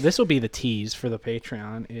 So this will be the tease for the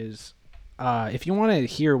Patreon is if you want to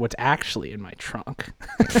hear what's actually in my trunk.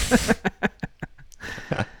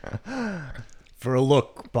 For a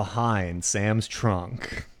look behind Sam's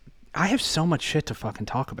trunk. I have so much shit to fucking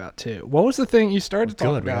talk about too. What was the thing you started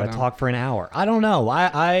talking Good. We about? gotta talk for an hour. I don't know.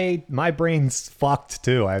 My brain's fucked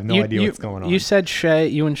too. I have no idea what's going on. You said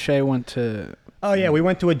you and Shay went to. Oh yeah, we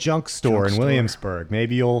went to a junk store in store. Williamsburg.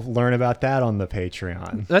 Maybe you'll learn about that on the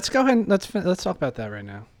Patreon. Let's go ahead. And let's talk about that right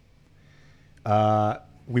now.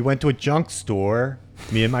 We went to a junk store.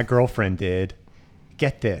 Me and my girlfriend did.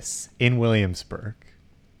 Get this, in Williamsburg.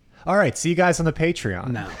 All right, see you guys on the Patreon.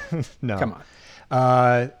 No, No. come on.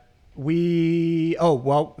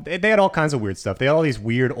 They had all kinds of weird stuff. They had all these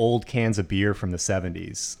weird old cans of beer from the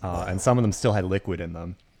 70s, and some of them still had liquid in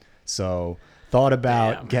them. So thought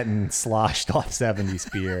about getting sloshed off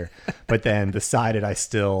 70s beer, but then decided I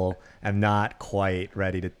still am not quite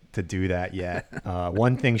ready to do that yet.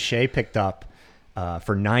 One thing Shay picked up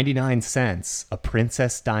for 99 cents, a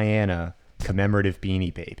Princess Diana commemorative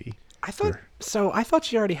Beanie Baby. I thought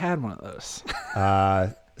she already had one of those.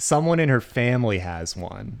 Someone in her family has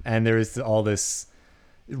one, and there's all this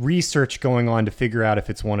research going on to figure out if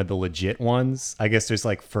it's one of the legit ones. I guess there's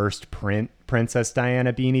like first print Princess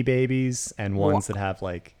Diana Beanie Babies and ones that have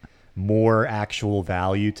like more actual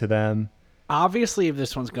value to them. Obviously, if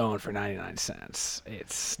this one's going for 99 cents,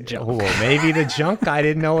 it's junk. Oh, well, maybe the junk guy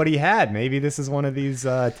didn't know what he had. Maybe this is one of these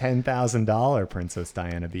 $10,000 Princess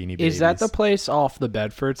Diana Beanie Babies. Is that the place off the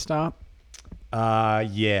Bedford stop?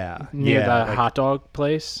 Yeah. Near the like- hot dog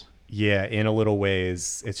place? Yeah, in a little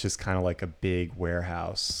ways, it's just kind of like a big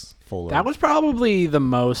warehouse full That of was probably the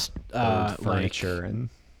most old furniture and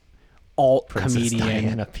alt Princess comedian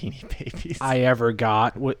Diana Beanie Babies. I ever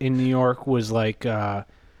got in New York was like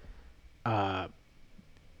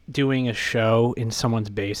doing a show in someone's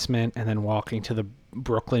basement and then walking to the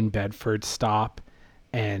Brooklyn Bedford stop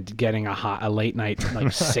and getting a late night like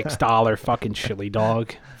 $6 fucking chili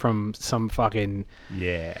dog from some fucking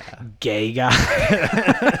Yeah. gay guy.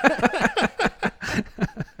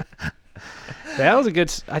 That was a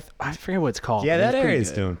good. I forget what it's called. Yeah, It that was pretty area's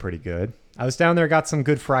good. doing pretty good. I was down there, got some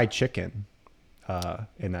good fried chicken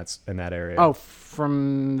in that area. Oh,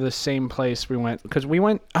 from the same place we went because we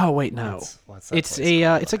went. Oh wait, no, What's that it's place a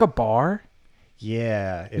called? it's like a bar.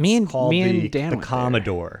 Yeah. It's Me and- called me and the, Dan the went there.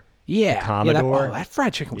 Commodore. Yeah, Commodore? that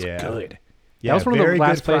fried chicken was Yeah. good. Yeah, That was one of the very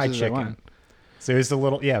last good fried places I chicken. went. So here's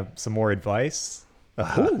some more advice.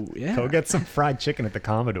 Ooh, yeah. Go get some fried chicken at the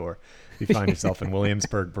Commodore if you find yourself in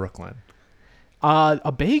Williamsburg, Brooklyn.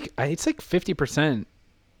 It's like 50%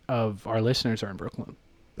 of our listeners are in Brooklyn,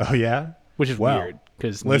 Oh, yeah? which is Well, weird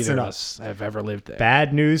because listen neither of up. us have ever lived there.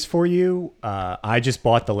 Bad news for you. I just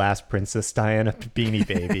bought the last Princess Diana Beanie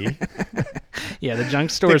Baby. Yeah, the junk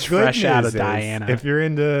The store is good fresh out news of is, Diana. If you're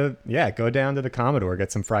into, go down to the Commodore,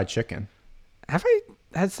 get some fried chicken.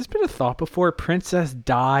 Has this been a thought before? Princess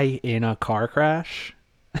die in a car crash?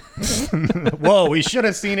 Whoa, we should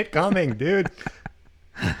have seen it coming, dude.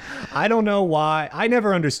 I don't know why. I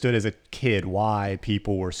never understood as a kid why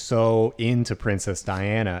people were so into Princess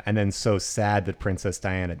Diana and then so sad that Princess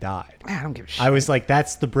Diana died. I don't give a shit. I was like,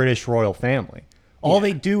 that's the British royal family. All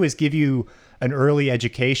they do is give you an early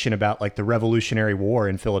education about like the Revolutionary War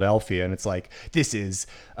in Philadelphia. And it's like, this is,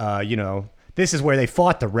 this is where they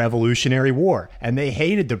fought the Revolutionary War and they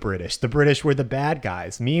hated the British. The British were the bad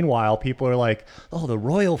guys. Meanwhile, people are like, oh, the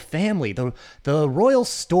royal family, the royal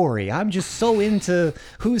story. I'm just so into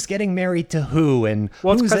who's getting married to who and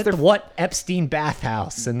Well, it's who's 'cause at they're- what Epstein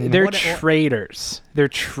bathhouse. And They're what- traitors. They're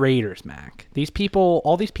traitors, Mac.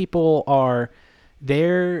 All these people are.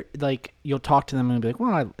 They're like, you'll talk to them and be like,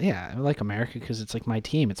 well, I like America because it's like my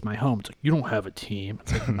team. It's my home. It's like, you don't have a team.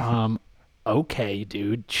 It's like, okay,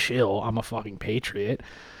 dude, chill. I'm a fucking patriot.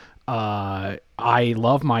 I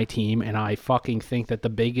love my team, and I fucking think that the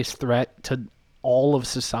biggest threat to all of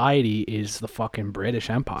society is the fucking British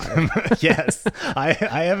Empire. Yes, I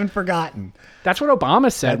haven't forgotten. That's what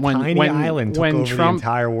Obama said That when tiny island took over Trump the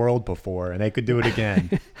entire world before, and they could do it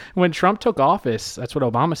again. when Trump took office. That's what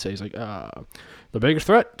Obama said. He's like, the biggest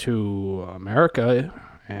threat to America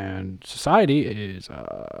and society is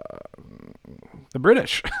the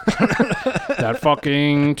British. That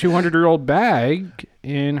fucking 200-year-old bag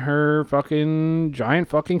in her fucking giant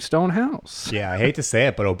fucking stone house. Yeah, I hate to say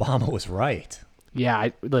it, but Obama was right. Yeah,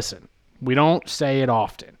 listen, we don't say it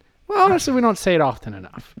often. Well, honestly, we don't say it often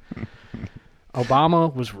enough.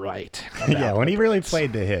 Obama was right. Yeah, when he really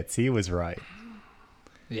played the hits, he was right.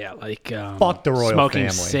 Yeah, like Fuck the royal smoking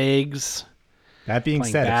family. cigs. That being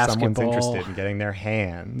Playing said, if someone's basketball. interested in getting their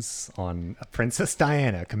hands on a Princess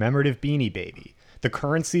Diana commemorative Beanie Baby, the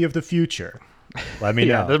currency of the future, let me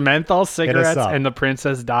Yeah, know. the menthol cigarettes up. and the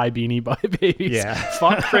Princess Di Beanie Babies. Yeah.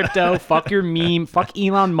 Fuck crypto. Fuck your meme. Fuck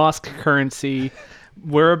Elon Musk currency.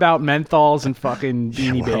 We're about menthols and fucking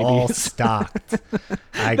Beanie We're all Babies. stocked.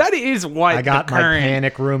 That is what I got the my current...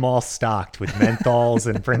 panic room all stocked with menthols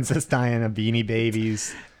and Princess Diana Beanie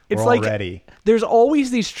Babies. It's We're like all ready. there's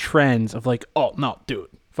always these trends of like, oh no, dude,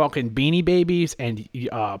 fucking Beanie Babies and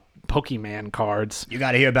Pokemon cards. You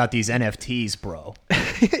got to hear about these NFTs, bro.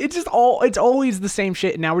 It's always the same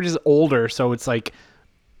shit. Now we're just older, so it's like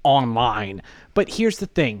online. But here's the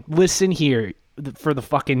thing. Listen here for the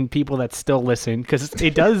fucking people that still listen, because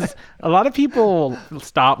it does. A lot of people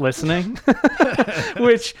stop listening,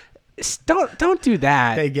 which don't do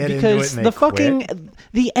that. They get into because it and the they fucking quit.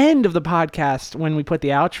 the end of the podcast when we put the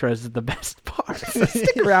outros is the best part. So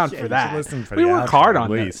stick around for you should that. listen for We the work outro hard at on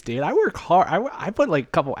least. this, dude. I work hard. I put like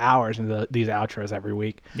a couple hours into these outros every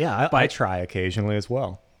week. Yeah, I try occasionally as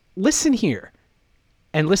well. Listen here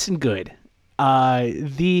and listen good.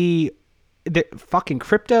 The fucking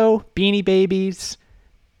crypto Beanie Babies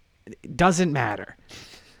doesn't matter.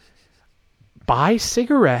 Buy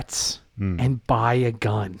cigarettes and buy a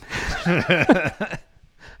gun.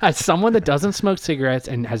 As someone that doesn't smoke cigarettes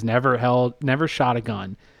and has never shot a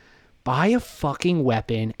gun, buy a fucking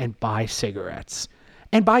weapon and buy cigarettes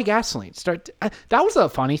and buy gasoline. That was a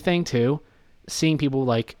funny thing too. Seeing people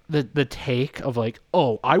like the take of like,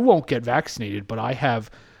 oh, I won't get vaccinated, but I have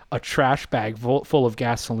a trash bag full of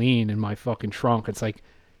gasoline in my fucking trunk. It's like,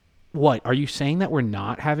 what? Are you saying that we're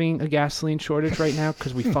not having a gasoline shortage right now?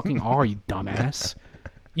 Because we fucking are, you dumbass.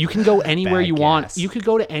 You can go anywhere Bad you want. gas. You could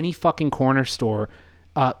go to any fucking corner store,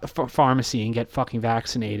 pharmacy, and get fucking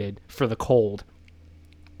vaccinated for the cold.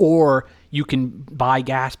 Or you can buy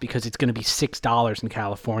gas because it's going to be $6 in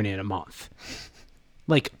California in a month.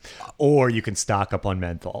 Like, Or you can stock up on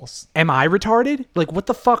menthols. am I retarded? Like, what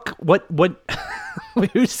the fuck? What? what are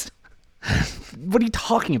you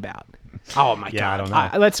talking about? Oh my Yeah, I god!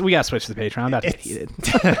 don't know. We gotta switch to the Patreon. I'm about to get heated.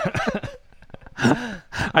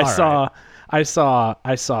 I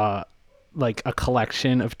saw like a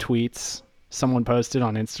collection of tweets someone posted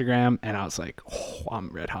on Instagram, and I was like, oh, I'm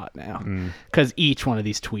red hot now, because each one of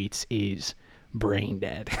these tweets is brain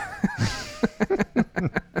dead.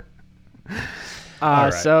 All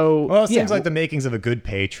right. So Well, it yeah, seems like the makings of a good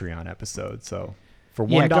Patreon episode. So for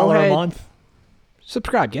Yeah, $1 go a ahead. month,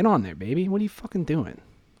 subscribe. Get on there, baby. What are you fucking doing?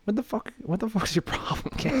 What the fuck's your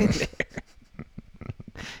problem? Get in there.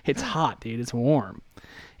 It's hot, dude. It's warm.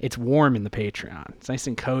 It's warm in the Patreon. It's nice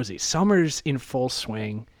and cozy. Summer's in full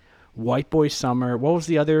swing. White boy summer. What was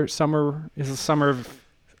the other summer? Is the summer of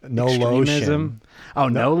no extremism? lotion. Oh,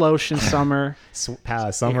 no lotion summer. Summer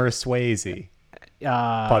of Swayze,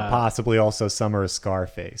 but possibly also Summer of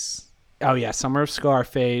Scarface. Oh yeah, summer of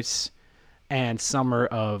Scarface and summer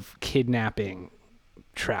of kidnapping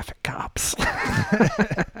traffic cops.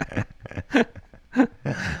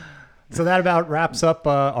 So that about wraps up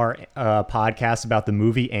our podcast about the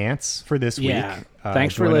movie Ants for this Yeah. week.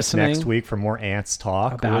 Thanks for join us listening. next week for more Ants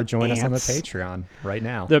talk. About Or join us on the ants. Patreon right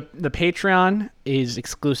now. The Patreon is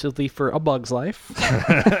exclusively for A Bug's Life.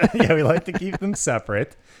 Yeah, we like to keep them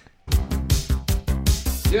separate.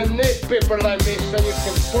 You need people like me so you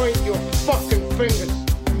can point your fucking fingers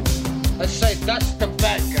and say, that's the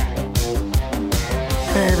bad guy.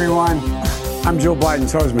 Hey everyone, I'm Joe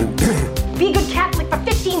Biden's husband. Be a good Catholic for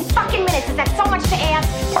 15 fucking minutes. Is that so much to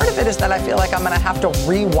ask? Part of it is that I feel like I'm going to have to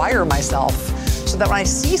rewire myself so that when I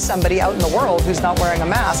see somebody out in the world who's not wearing a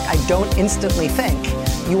mask, I don't instantly think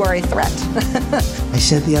you are a threat. I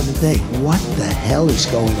said the other day, what the hell is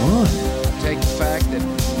going on? Take the fact that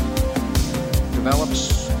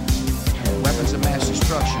develops weapons of mass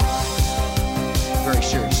destruction very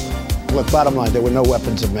seriously. Look, bottom line, there were no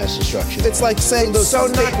weapons of mass destruction. It's like saying those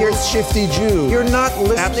you're shifty Jew. You're not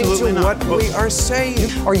listening to what we are saying.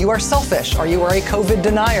 Or you are selfish, or you are a COVID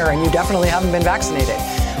denier, and you definitely haven't been vaccinated.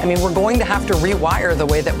 I mean, we're going to have to rewire the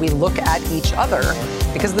way that we look at each other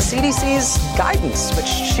because the CDC's guidance, which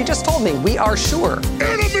she just told me, we are sure.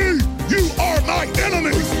 Enemy! You are my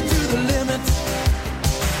enemy!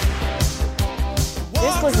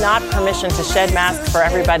 This was not permission to shed masks for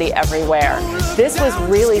everybody everywhere. This was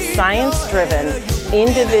really science-driven,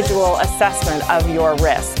 individual assessment of your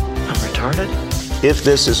risk. I'm retarded? If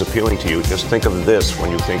this is appealing to you, just think of this when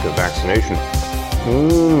you think of vaccination.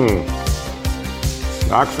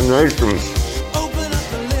 Vaccination.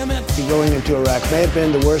 Going into Iraq may have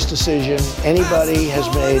been the worst decision anybody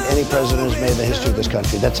has made, any president has made in the history of this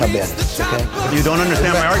country. That's how bad it is, okay? You don't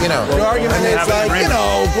understand my argument. Your argument is like,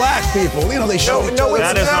 black people, they show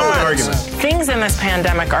That is not my argument. Things in this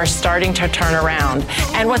pandemic are starting to turn around.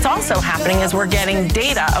 And what's also happening is we're getting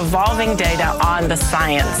data, evolving data on the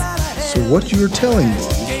science. So what you're telling me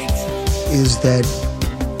is that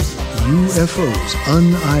UFOs,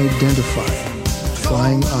 unidentified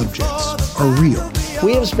flying objects are real.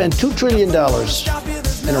 We have spent $2 trillion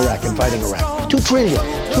in Iraq and fighting Iraq. $2 trillion.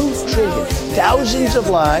 $2 trillion. Thousands of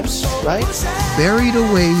lives, right? Buried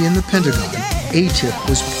away in the Pentagon, ATIP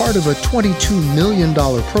was part of a $22 million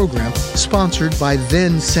program sponsored by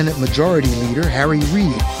then Senate Majority Leader Harry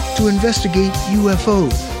Reid to investigate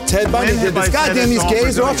UFOs. Ted Bundy did this. Goddamn, these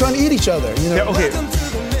gays are all trying to eat each other. You know? Yeah, okay.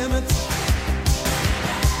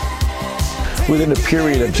 Within a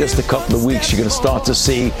period of just a couple of weeks, you're going to start to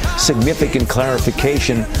see significant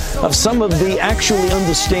clarification of some of the actually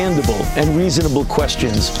understandable and reasonable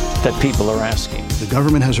questions that people are asking. The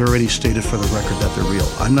government has already stated for the record that they're real.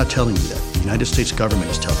 I'm not telling you that. The United States government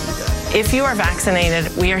is telling you that. If you are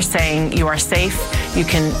vaccinated, we are saying you are safe, you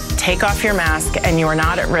can take off your mask, and you are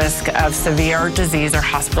not at risk of severe disease or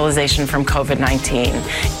hospitalization from COVID-19.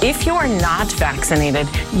 If you are not vaccinated,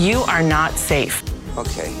 you are not safe.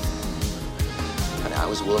 Okay. And I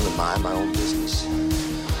was willing to mind my own business.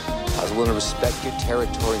 I was willing to respect your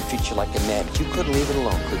territory and treat you like a man, but you couldn't leave it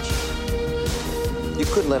alone, could you? You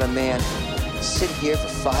couldn't let a man sit here for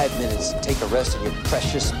 5 minutes and take a rest on your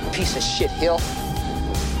precious piece of shit hill?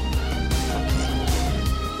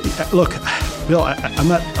 Look, Bill, I'm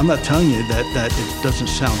not telling you that it doesn't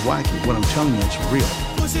sound wacky. What I'm telling you is real.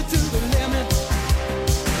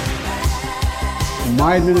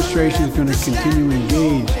 My administration is going to continue to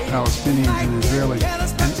engage Palestinians and Israelis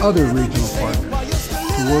and other regional partners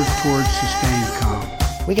to work towards sustained calm.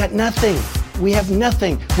 We got nothing. We have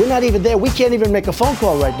nothing. We're not even there. We can't even make a phone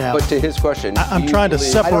call right now. But to his question, I'm trying to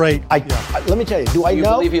separate. Let me tell you. Do I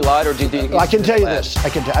know? Do you believe he lied, or did he? I can tell you this.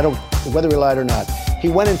 I don't whether he lied or not. He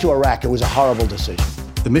went into Iraq. It was a horrible decision.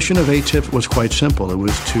 The mission of ATIP was quite simple. It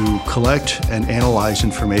was to collect and analyze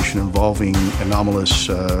information involving anomalous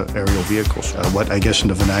aerial vehicles. What I guess in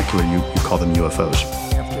the vernacular you call them UFOs.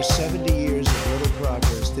 After 70 years of little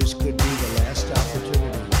progress, this could be the last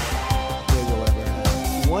opportunity they will ever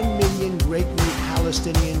have. 1 million great new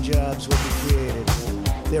Palestinian jobs will be created.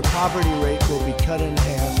 Their poverty rate will be cut in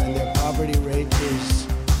half, and their poverty rate is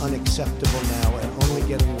unacceptable now and only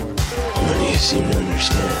getting worse. None of you seem to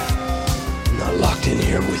understand. I'm not locked in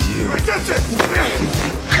here with you.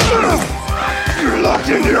 You're locked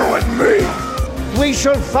in here with me. We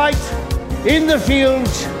shall fight in the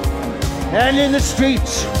fields and in the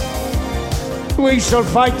streets. We shall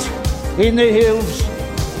fight in the hills.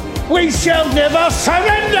 We shall never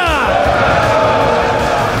surrender!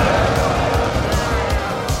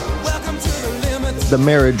 The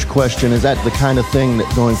marriage question, is that the kind of thing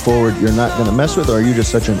that going forward you're not going to mess with, or are you just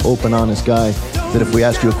such an open, honest guy that if we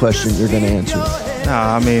ask you a question, you're going to answer it?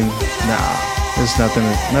 Nah, there's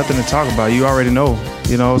nothing to talk about. You already know,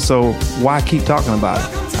 so why keep talking about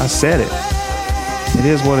it? I said it. It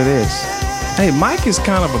is what it is. Hey, Mike is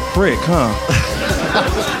kind of a prick, huh?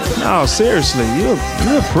 No, seriously, you're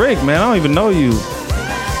a prick, man. I don't even know you.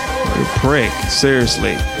 You're a prick,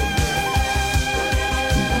 seriously.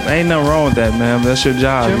 Ain't nothing wrong with that, man. That's your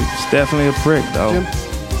job. It's definitely a prick, though. Jim,